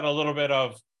room. You've got a little bit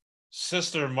of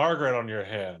Sister Margaret on your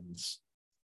hands.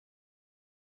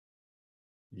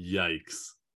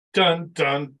 Yikes. Dun,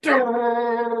 dun,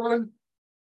 dun.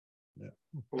 Yeah.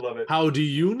 Love it. How do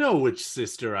you know which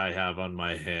sister I have on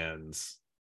my hands?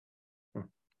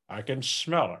 I can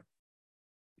smell her.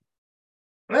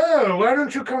 Oh, why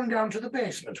don't you come down to the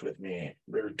basement with me?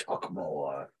 We'll talk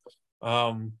more.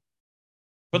 But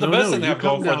the best thing they you have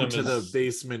going come for down them to is the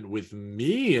basement with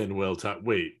me and we'll talk.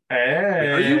 Wait,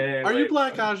 hey, are you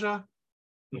Black Ajah?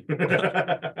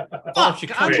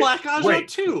 Fuck, I'm Black Ajah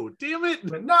too. Damn it!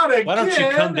 Not again. Why don't you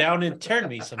come down and turn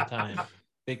me sometime,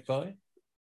 big boy?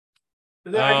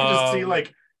 I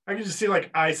can just see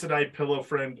like Aes Sedai pillow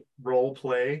friend role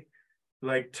play.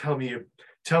 Like, tell me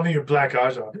you're Black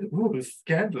Ajah. Ooh,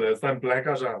 scandalous. I'm Black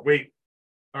Ajah. Wait,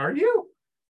 are you?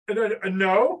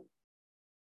 No.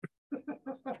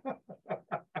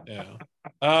 Yeah.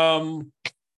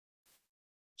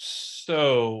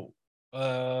 So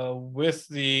with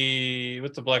the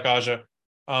Black Ajah,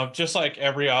 just like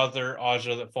every other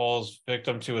Ajah that falls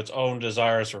victim to its own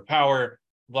desires for power,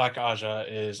 Black Ajah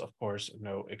is, of course,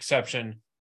 no exception.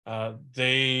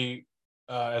 They,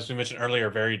 as we mentioned earlier,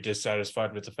 are very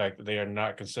dissatisfied with the fact that they are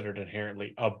not considered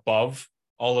inherently above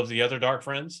all of the other Dark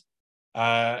Friends.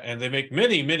 And they make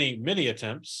many, many, many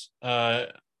attempts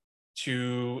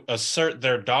to assert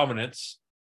their dominance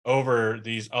over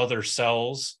these other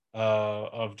cells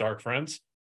of Dark Friends,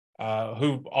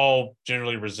 who all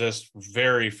generally resist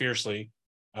very fiercely.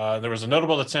 There was a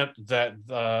notable attempt that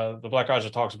the Black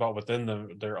Ajah talks about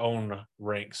within their own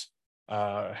ranks.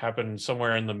 Happened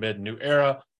somewhere in the mid-New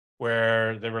Era,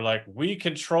 where they were like, we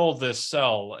control this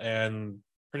cell, and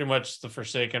pretty much the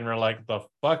Forsaken were like, the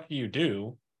fuck you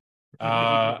do.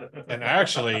 And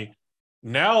actually,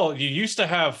 now you used to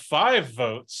have 5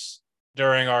 votes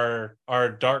during our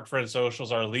Dark Friend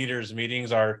socials, our leaders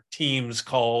meetings, our teams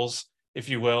calls, if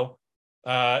you will.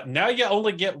 Now you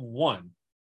only get 1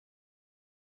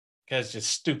 because it's just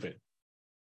stupid.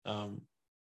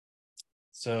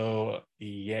 So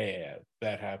yeah,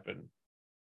 that happened.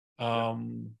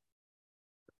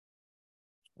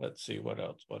 Let's see what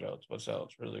else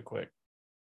really quick.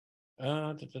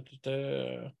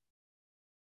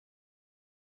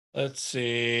 Let's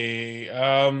see.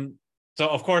 So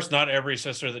of course, not every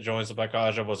sister that joins the Black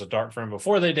Ajah was a Dark Friend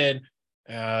before they did,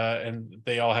 and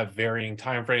they all have varying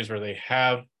time frames where they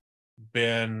have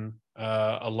been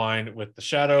aligned with the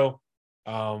Shadow.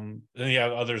 Then you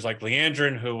have others like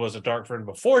Leandrin, who was a Dark Friend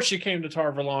before she came to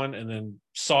Tarvalon, and then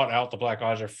sought out the Black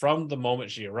Ajah from the moment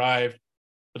she arrived.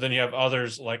 But then you have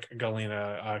others like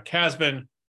Galena Casbin,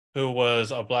 who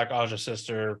was a Black Ajah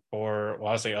sister for,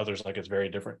 well, I say others like it's very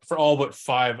different, for all but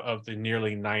 5 of the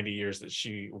nearly 90 years that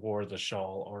she wore the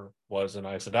shawl or was an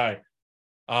Aes Sedai.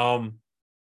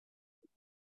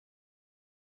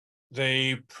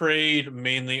 They preyed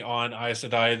mainly on Aes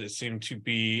Sedai that seemed to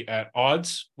be at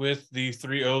odds with the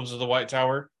 3 Oaths of the White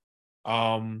Tower,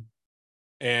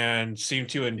 and seemed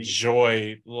to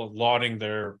enjoy lauding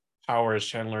their power as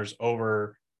channelers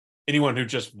over anyone who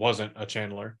just wasn't a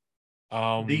channeler.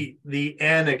 The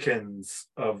Anakins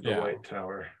of the White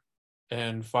Tower,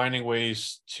 and finding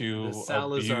ways to The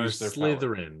Salazar abuse their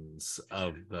Slytherins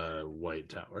of the White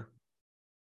Tower.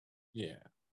 Yeah.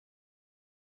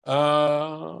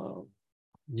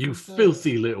 You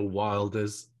filthy little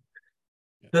wilders.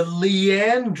 the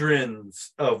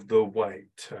Leandrins of the White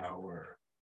Tower.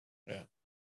 Yeah.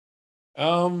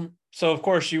 So of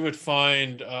course you would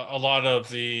find a lot of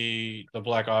the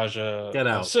Black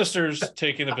Ajah sisters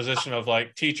taking the position of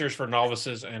like teachers for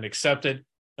novices and accepted.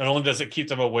 Not only does it keep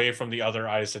them away from the other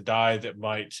Aes Sedai that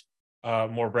might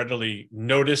more readily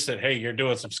notice that, hey, you're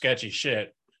doing some sketchy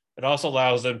shit, it also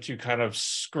allows them to kind of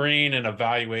screen and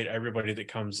evaluate everybody that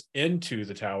comes into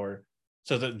the tower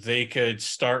so that they could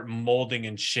start molding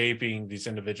and shaping these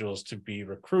individuals to be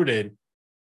recruited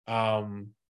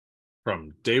from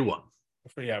day one.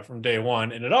 From day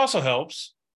one. And it also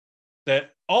helps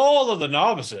that all of the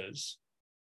novices,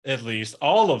 at least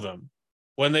all of them,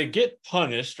 when they get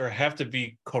punished or have to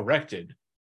be corrected,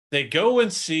 they go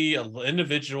and see an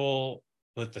individual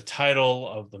with the title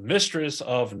of the Mistress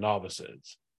of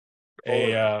Novices.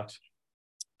 And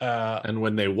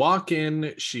when they walk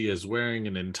in, she is wearing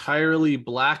an entirely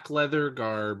black leather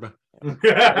garb,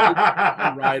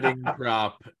 riding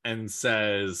crop, and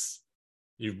says,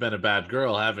 "You've been a bad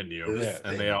girl, haven't you?" Yeah.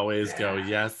 And they always go,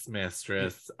 "Yes,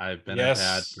 mistress, I've been a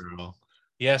bad girl."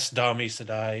 Yes, Dami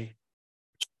Sedai.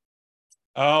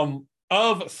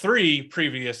 Of 3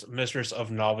 previous Mistress of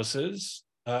Novices,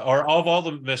 or of all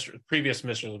the previous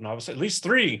Mistress of Novices, at least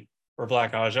 3 were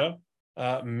Black Ajah.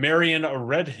 Marion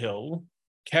Redhill,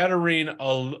 Katarine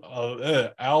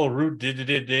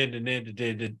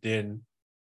Al-Rudididididididididin.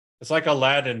 It's like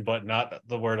Aladdin, but not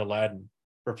the word Aladdin.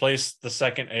 Replace the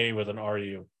second A with an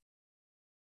RU.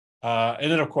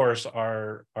 And then, of course,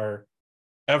 our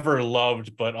ever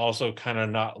loved, but also kind of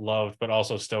not loved, but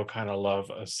also still kind of love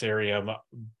Assyrium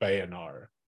Bayanar.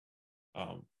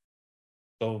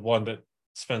 The one that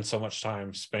spends so much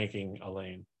time spanking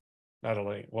Elaine. Not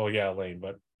Elaine. Well, yeah, Elaine,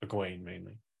 but Egwene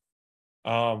mainly.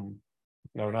 No,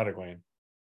 not Egwene.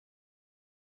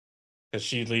 Because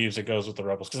she leaves, it goes with the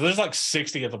rebels. Because there's like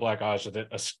 60 of the Black Ajah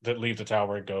that leave the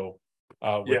tower and go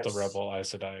with the rebel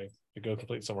Aes Sedai to go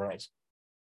complete somewhere else.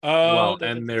 Well,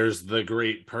 and there's the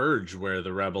Great Purge, where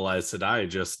the rebel Aes Sedai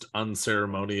just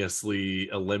unceremoniously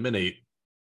eliminate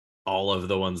all of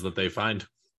the ones that they find.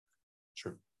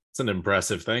 True. It's an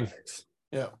impressive thing.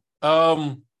 Yeah.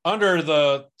 Under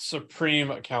the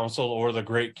Supreme Council or the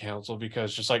Great Council,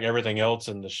 because just like everything else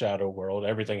in the Shadow world,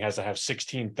 everything has to have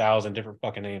 16,000 different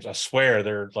fucking names. I swear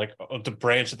they're like the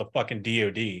branch of the fucking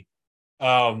DOD.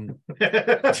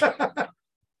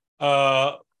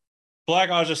 Black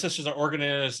Ajah sisters are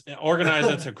organized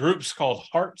into groups called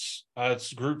Hearts.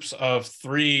 It's groups of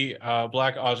 3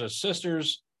 Black Ajah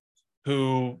sisters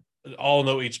who all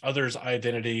know each other's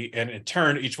identity, and in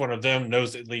turn, each one of them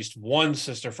knows at least one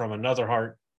sister from another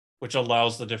heart, which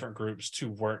allows the different groups to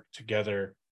work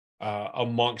together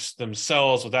amongst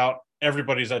themselves without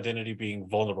everybody's identity being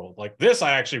vulnerable. Like this,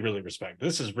 I actually really respect.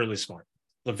 This is really smart.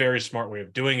 It's a very smart way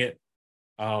of doing it,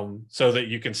 so that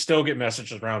you can still get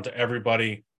messages around to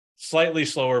everybody slightly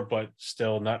slower, but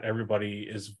still not everybody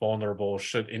is vulnerable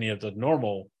should any of the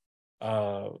normal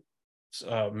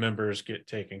members get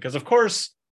taken. Because of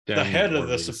course, the head of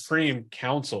the Supreme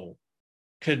Council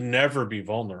could never be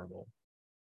vulnerable.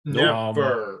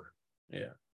 Never.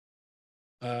 Yeah.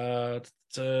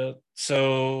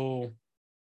 So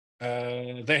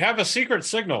they have a secret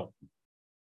signal,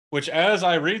 which as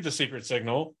I read the secret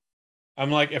signal,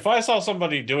 I'm like, if I saw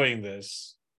somebody doing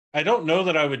this, I don't know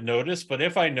that I would notice, but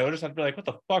if I notice, I'd be like, what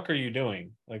the fuck are you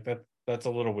doing? Like that's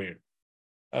a little weird.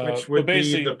 Which would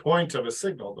be the point of a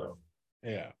signal, though.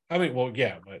 Yeah. I mean, well,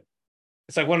 yeah, but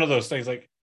it's like one of those things, like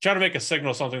trying to make a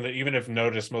signal something that even if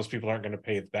noticed, most people aren't going to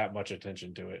pay that much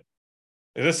attention to it.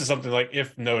 If this is something like,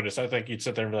 if noticed, I think you'd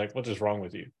sit there and be like, what is wrong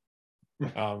with you?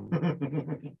 But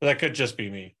that could just be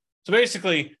me. So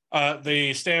basically,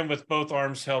 they stand with both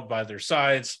arms held by their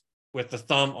sides, with the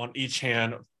thumb on each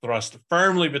hand thrust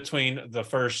firmly between the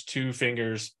first two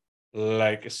fingers,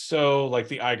 like so, like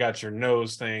the I got your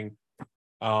nose thing.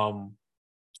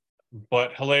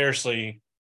 But hilariously,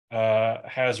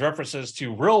 has references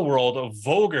to real world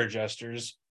vulgar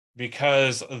gestures,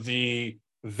 because the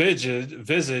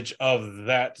visage of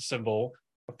that symbol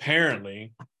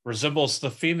apparently resembles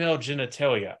the female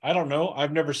genitalia. I don't know.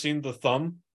 I've never seen the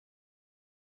thumb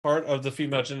part of the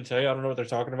female genitalia. I don't know what they're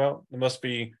talking about. It must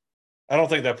be. I don't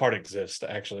think that part exists,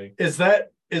 actually. Is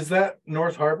that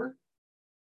North Harbor?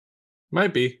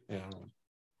 Might be. Yeah.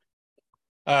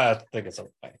 I think it's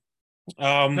okay.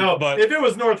 No, but if it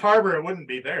was North Harbor, it wouldn't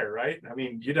be there, right? I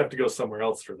mean, you'd have to go somewhere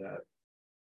else for that.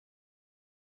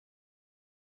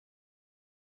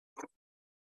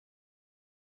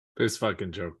 This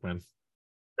fucking joke, man.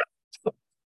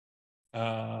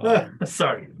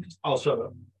 Sorry, I'll shut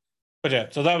up. But yeah,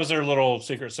 so that was their little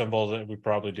secret symbol that we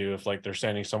probably do if like they're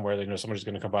standing somewhere, they know somebody's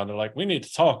going to come by and they're like, we need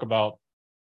to talk about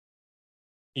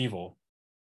evil.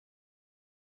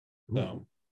 So,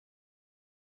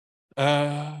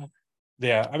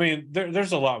 yeah, I mean,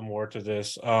 there's a lot more to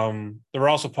this. There were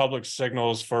also public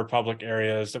signals for public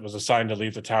areas that was assigned to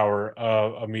leave the tower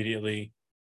immediately.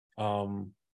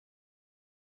 And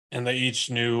they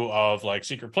each knew of like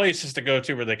secret places to go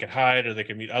to where they could hide or they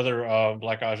could meet other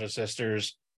Black Ajah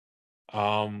sisters.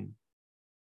 But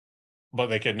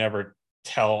they could never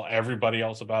tell everybody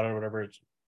else about it or whatever.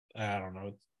 I don't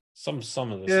know. Some of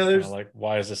this is kind of like,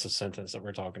 why is this a sentence that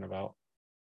we're talking about?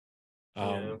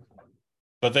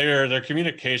 But their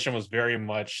communication was very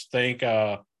much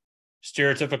stereotypical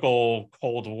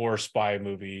Cold War spy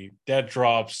movie. Dead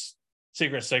drops,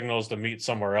 secret signals to meet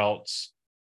somewhere else.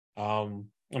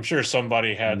 I'm sure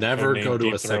somebody had never go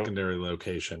to a secondary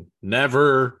location.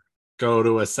 Never go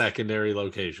to a secondary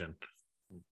location.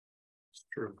 It's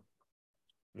true.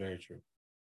 Very true.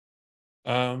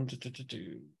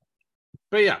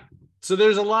 But yeah, so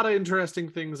there's a lot of interesting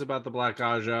things about the Black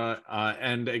Ajah,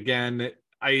 and again,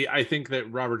 I think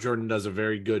that Robert Jordan does a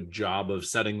very good job of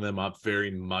setting them up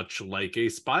very much like a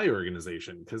spy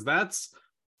organization, because that's,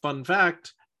 fun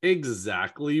fact,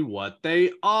 exactly what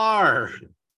they are.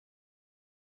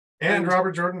 And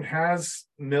Robert Jordan has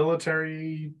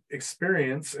military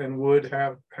experience and would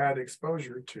have had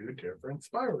exposure to different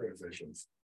spy organizations.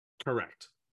 Correct.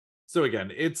 So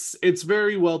again, it's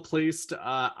very well placed.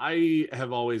 I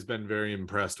have always been very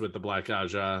impressed with the Black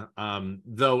Ajah,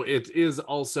 though it is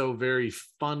also very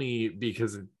funny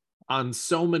because on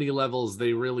so many levels,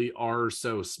 they really are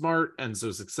so smart and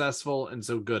so successful and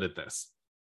so good at this.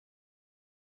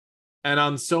 And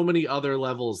on so many other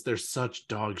levels, they're such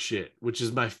dog shit, which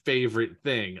is my favorite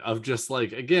thing of just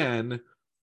like, again,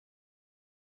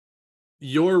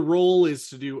 your role is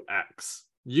to do X.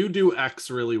 You do X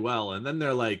really well. And then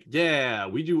they're like, yeah,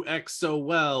 we do X so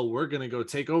well. We're going to go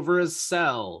take over a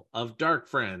cell of Dark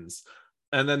Friends.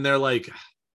 And then they're like,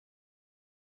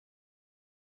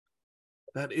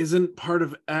 that isn't part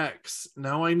of X.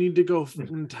 Now I need to go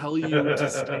and tell you to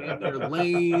stay in your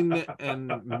lane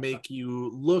and make you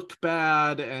look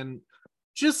bad, and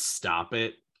just stop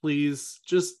it, please.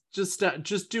 Just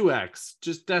do X.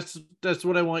 Just that's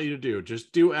what I want you to do.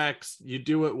 Just do X. You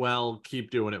do it well. Keep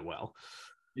doing it well.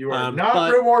 You are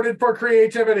not rewarded for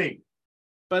creativity.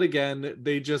 But again,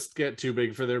 they just get too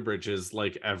big for their britches,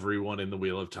 like everyone in the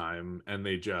Wheel of Time, and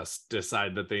they just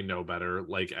decide that they know better,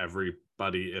 like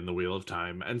everybody in the Wheel of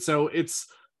Time. And so it's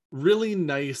really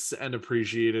nice and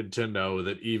appreciated to know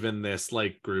that even this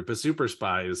like group of super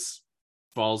spies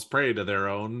falls prey to their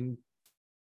own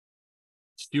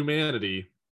humanity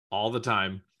all the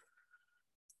time.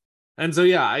 And so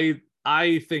yeah,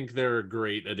 I think they're a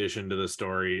great addition to the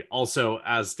story. Also,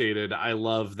 as stated, I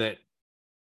love that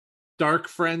dark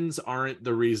friends aren't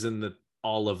the reason that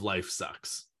all of life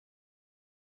sucks.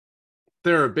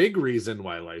 They're a big reason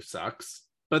why life sucks,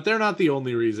 but they're not the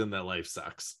only reason that life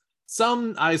sucks.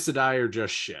 Some Aes Sedai are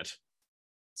just shit.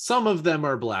 Some of them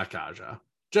are Black Ajah.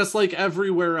 Just like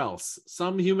everywhere else,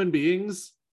 some human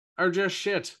beings are just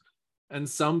shit, and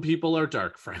some people are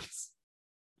dark friends.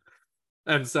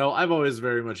 And so I've always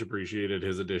very much appreciated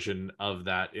his addition of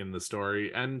that in the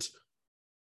story. And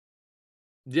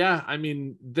yeah, I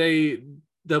mean, the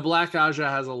Black Ajah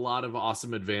has a lot of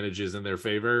awesome advantages in their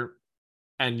favor,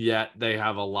 and yet they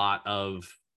have a lot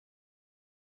of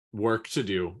work to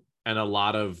do and a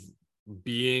lot of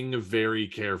being very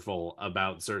careful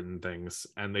about certain things,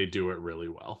 and they do it really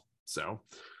well. So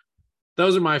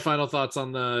those are my final thoughts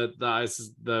on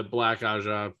the Black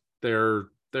Ajah.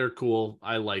 They're cool.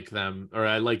 I like them, or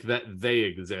I like that they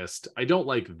exist. I don't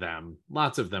like them.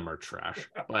 Lots of them are trash,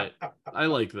 but I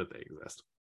like that they exist.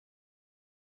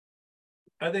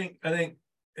 I think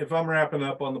if I'm wrapping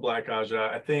up on the Black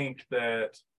Ajah, I think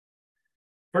that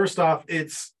first off,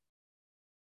 it's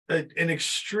an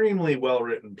extremely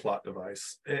well-written plot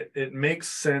device. It makes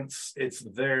sense. It's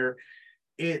there.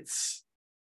 It's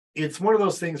one of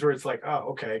those things where it's like,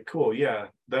 oh, okay, cool, yeah,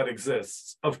 that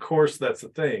exists. Of course, that's a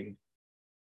thing.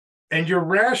 And your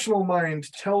rational mind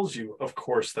tells you, of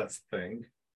course, that's the thing.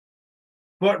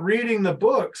 But reading the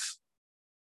books,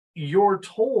 you're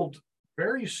told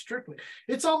very strictly.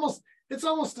 It's almost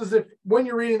as if when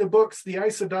you're reading the books, the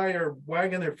Aes Sedai are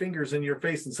wagging their fingers in your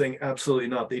face and saying, absolutely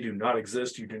not. They do not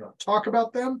exist. You do not talk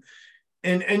about them.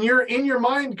 And you're in your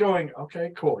mind going,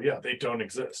 okay, cool. Yeah, they don't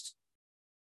exist.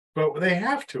 But they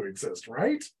have to exist,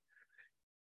 right?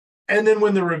 And then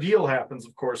when the reveal happens,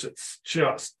 of course, it's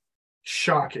just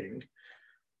shocking.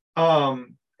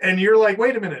 And you're like,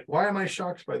 wait a minute, why am I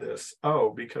shocked by this?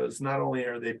 Oh, because not only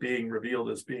are they being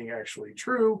revealed as being actually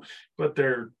true, but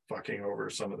they're fucking over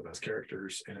some of the best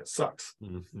characters, and it sucks.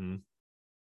 Mm-hmm.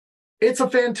 It's a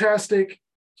fantastic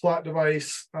plot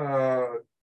device.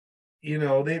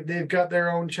 They've got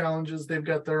their own challenges, they've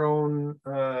got their own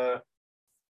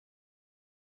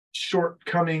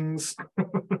shortcomings,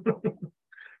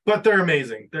 but they're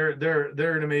amazing.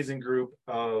 They're an amazing group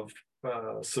of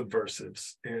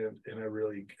subversives, and I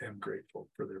really am grateful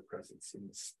for their presence in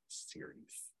this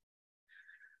series.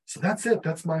 So that's it.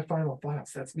 That's my final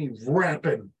thoughts. That's me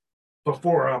rapping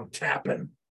before I'm tapping.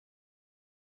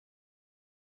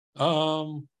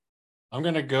 I'm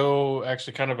gonna go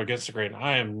actually kind of against the grain.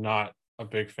 I am not a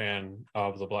big fan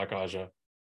of the Black Ajah.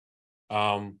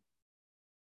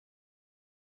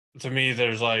 To me,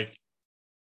 there's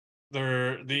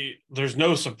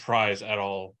no surprise at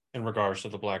all in regards to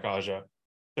the Black Ajah.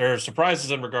 There are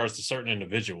surprises in regards to certain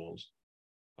individuals,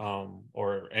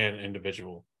 or an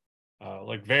individual.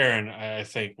 Like Varen, I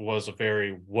think was a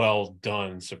very well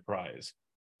done surprise.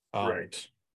 Right.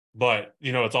 But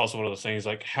it's also one of those things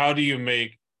like, how do you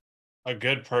make a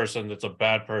good person that's a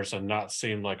bad person not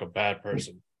seem like a bad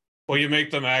person? Well, you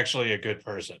make them actually a good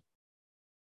person.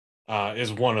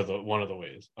 Is one of the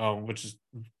ways, which is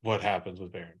what happens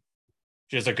with Varen.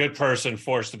 She's a good person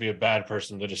forced to be a bad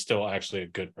person that is still actually a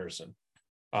good person.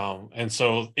 And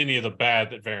so any of the bad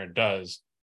that Varen does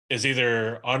is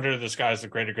either under the disguise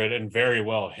of greater good and very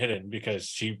well hidden because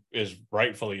she is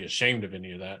rightfully ashamed of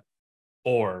any of that,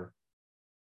 or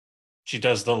she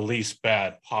does the least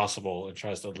bad possible and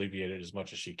tries to alleviate it as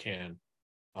much as she can,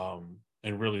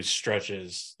 and really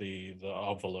stretches the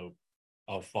envelope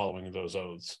of following those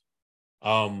oaths.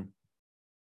 But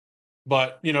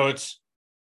it's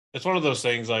one of those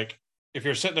things, like, if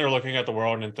you're sitting there looking at the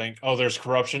world and think, oh, there's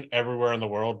corruption everywhere in the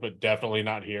world, but definitely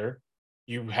not here,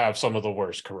 you have some of the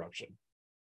worst corruption.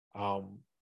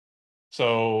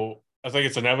 So I think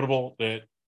it's inevitable that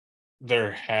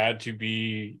there had to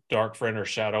be dark friend or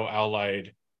shadow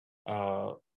allied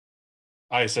Aes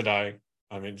Sedai.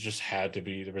 I mean, it just had to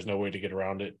be. There was no way to get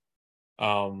around it.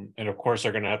 And of course,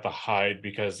 they're going to have to hide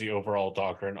because the overall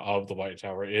doctrine of the White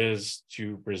Tower is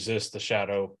to resist the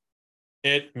shadow.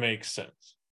 It makes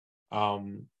sense.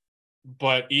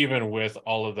 But even with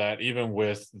all of that, even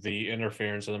with the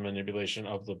interference and the manipulation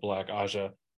of the Black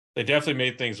Ajah, they definitely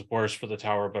made things worse for the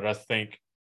tower. But I think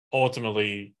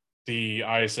ultimately the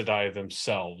Aes Sedai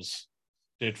themselves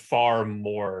did far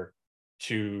more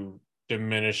to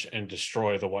diminish and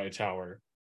destroy the White Tower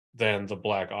than the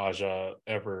Black Ajah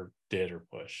ever did or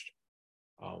pushed.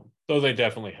 Though they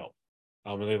definitely helped,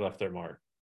 and they left their mark.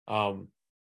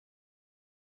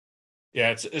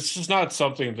 Yeah, it's just not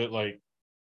something that, like,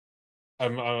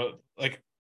 I've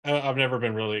never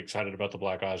been really excited about the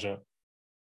Black Ajah.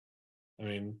 I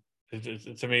mean,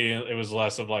 to me, it was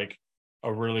less of like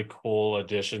a really cool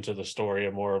addition to the story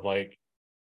and more of like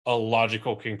a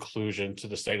logical conclusion to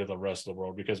the state of the rest of the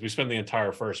world, because we spend the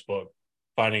entire first book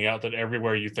finding out that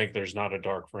everywhere you think there's not a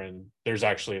dark friend, there's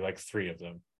actually like 3 of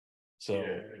them. So,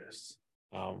 Yes.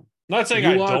 not saying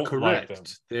You I are don't correct. like them.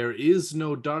 There is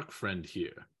no dark friend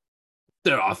here.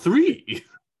 There are 3.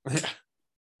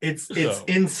 It's So-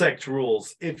 insect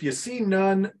rules. If you see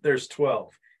none, there's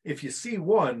 12. If you see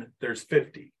one, there's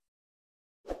 50.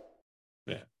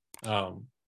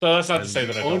 So that's not to And say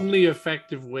that the I don't. only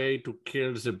effective way to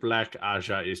kill the black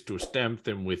Ajah is to stamp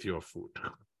them with your foot.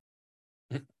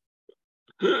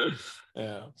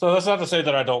 Yeah. So that's not to say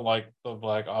that I don't like the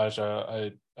Black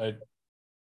Aja. I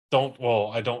don't. Well,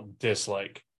 I don't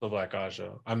dislike the Black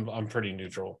Aja. I'm pretty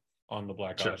neutral on the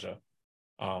Black Sure. Aja.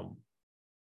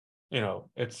 You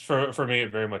know, it's for me.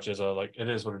 It very much is like it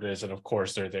is what it is, and of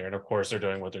course they're there, and of course they're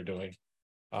doing what they're doing.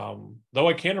 Though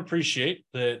I can appreciate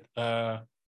that.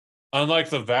 Unlike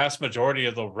the vast majority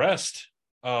of the rest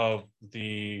of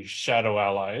the Shadow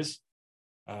Allies,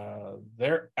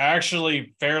 they're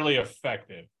actually fairly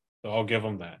effective. So I'll give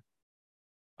them that.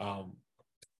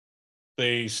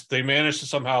 They managed to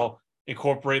somehow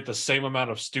incorporate the same amount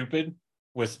of stupid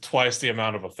with twice the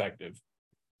amount of effective.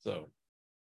 So,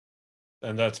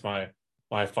 and that's my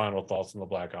final thoughts on the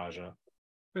Black Aja.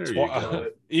 There you go.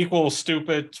 Equal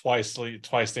stupid, twice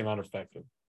the amount of effective.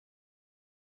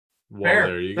 Well, Fair.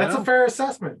 there you That's go. a fair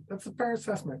assessment.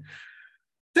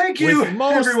 Thank you, With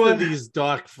most everyone. of these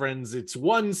dark friends, it's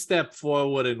 1 step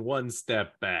forward and 1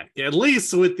 step back. At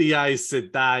least with the Aes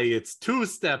Sedai, it's 2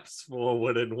 steps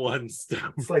forward and 1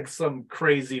 step. It's like some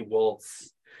crazy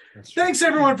waltz. That's true. Thanks,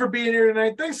 everyone, for being here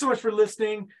tonight. Thanks so much for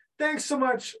listening. Thanks so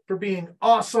much for being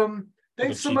awesome.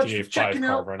 Thanks so much for GTA 5 checking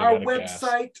car out running our out of gas.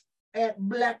 website at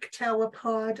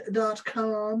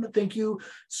blacktowerpod.com. Thank you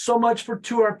so much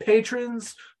to our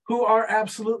patrons who are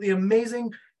absolutely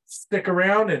amazing. Stick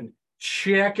around and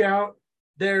check out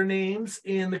their names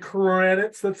in the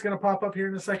credits that's going to pop up here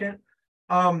in a second.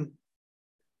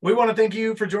 We want to thank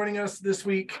you for joining us this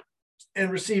week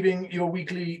and receiving your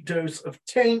weekly dose of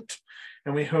taint.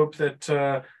 And we hope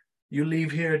that you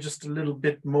leave here just a little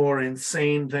bit more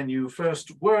insane than you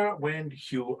first were when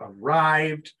you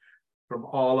arrived. From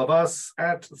all of us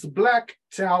at the Black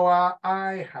Tower,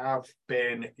 I have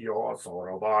been your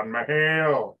Soroban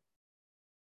Mahale.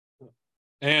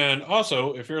 And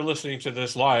also, if you're listening to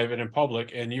this live and in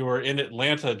public and you are in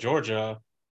Atlanta, Georgia,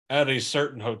 at a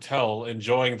certain hotel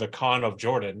enjoying the Con of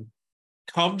Jordan,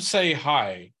 come say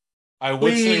hi. I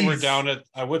would say we're down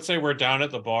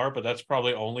at the bar, but that's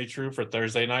probably only true for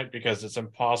Thursday night because it's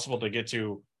impossible to get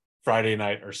to Friday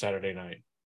night or Saturday night.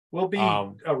 We'll be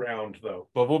around, though.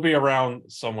 But we'll be around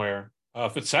somewhere.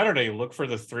 If it's Saturday, look for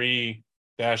the 3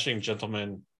 dashing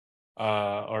gentlemen,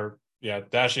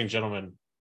 dashing gentlemen.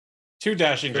 2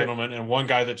 dashing gentlemen and 1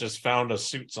 guy that just found a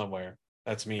suit somewhere.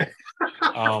 That's me.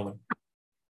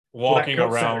 Walking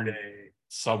around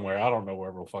somewhere. I don't know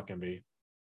where we'll fucking be.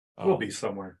 We'll be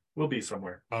somewhere. I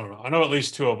don't know. I know at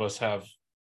least 2 of us have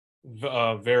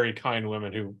very kind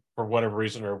women who, for whatever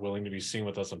reason, are willing to be seen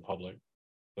with us in public.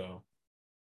 So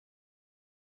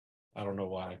I don't know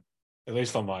why. At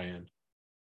least on my end.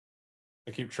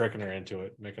 I keep tricking her into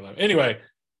it, making them. Anyway,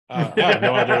 I have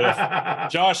no idea.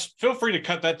 Josh, feel free to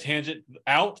cut that tangent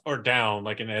out or down,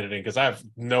 like in editing, because I have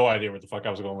no idea where the fuck I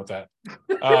was going with that.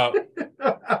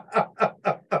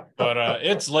 But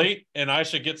it's late, and I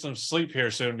should get some sleep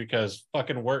here soon because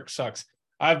fucking work sucks.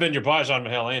 I've been your Bajan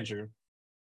Mahal Andrew.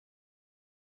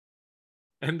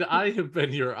 And I have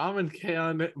been your Amin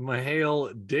Khan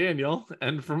Mahale Daniel.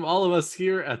 And from all of us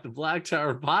here at the Black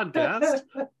Tower Podcast,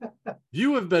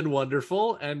 you have been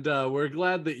wonderful. And we're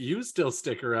glad that you still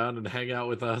stick around and hang out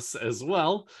with us as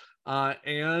well.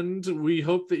 And we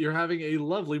hope that you're having a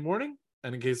lovely morning.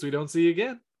 And in case we don't see you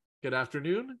again, good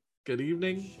afternoon, good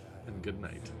evening, and good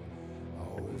night.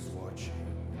 Always watching,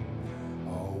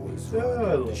 always I running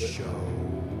love the it. show.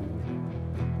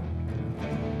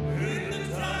 In the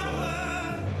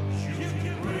tower, you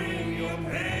can bring your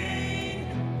pain.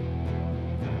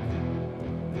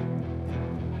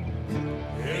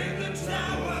 In the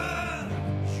tower,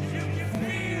 you can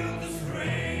feel the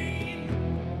strain.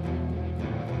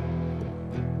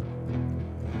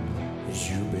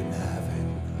 You've been having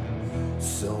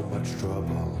so much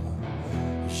trouble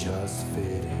just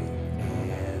fitting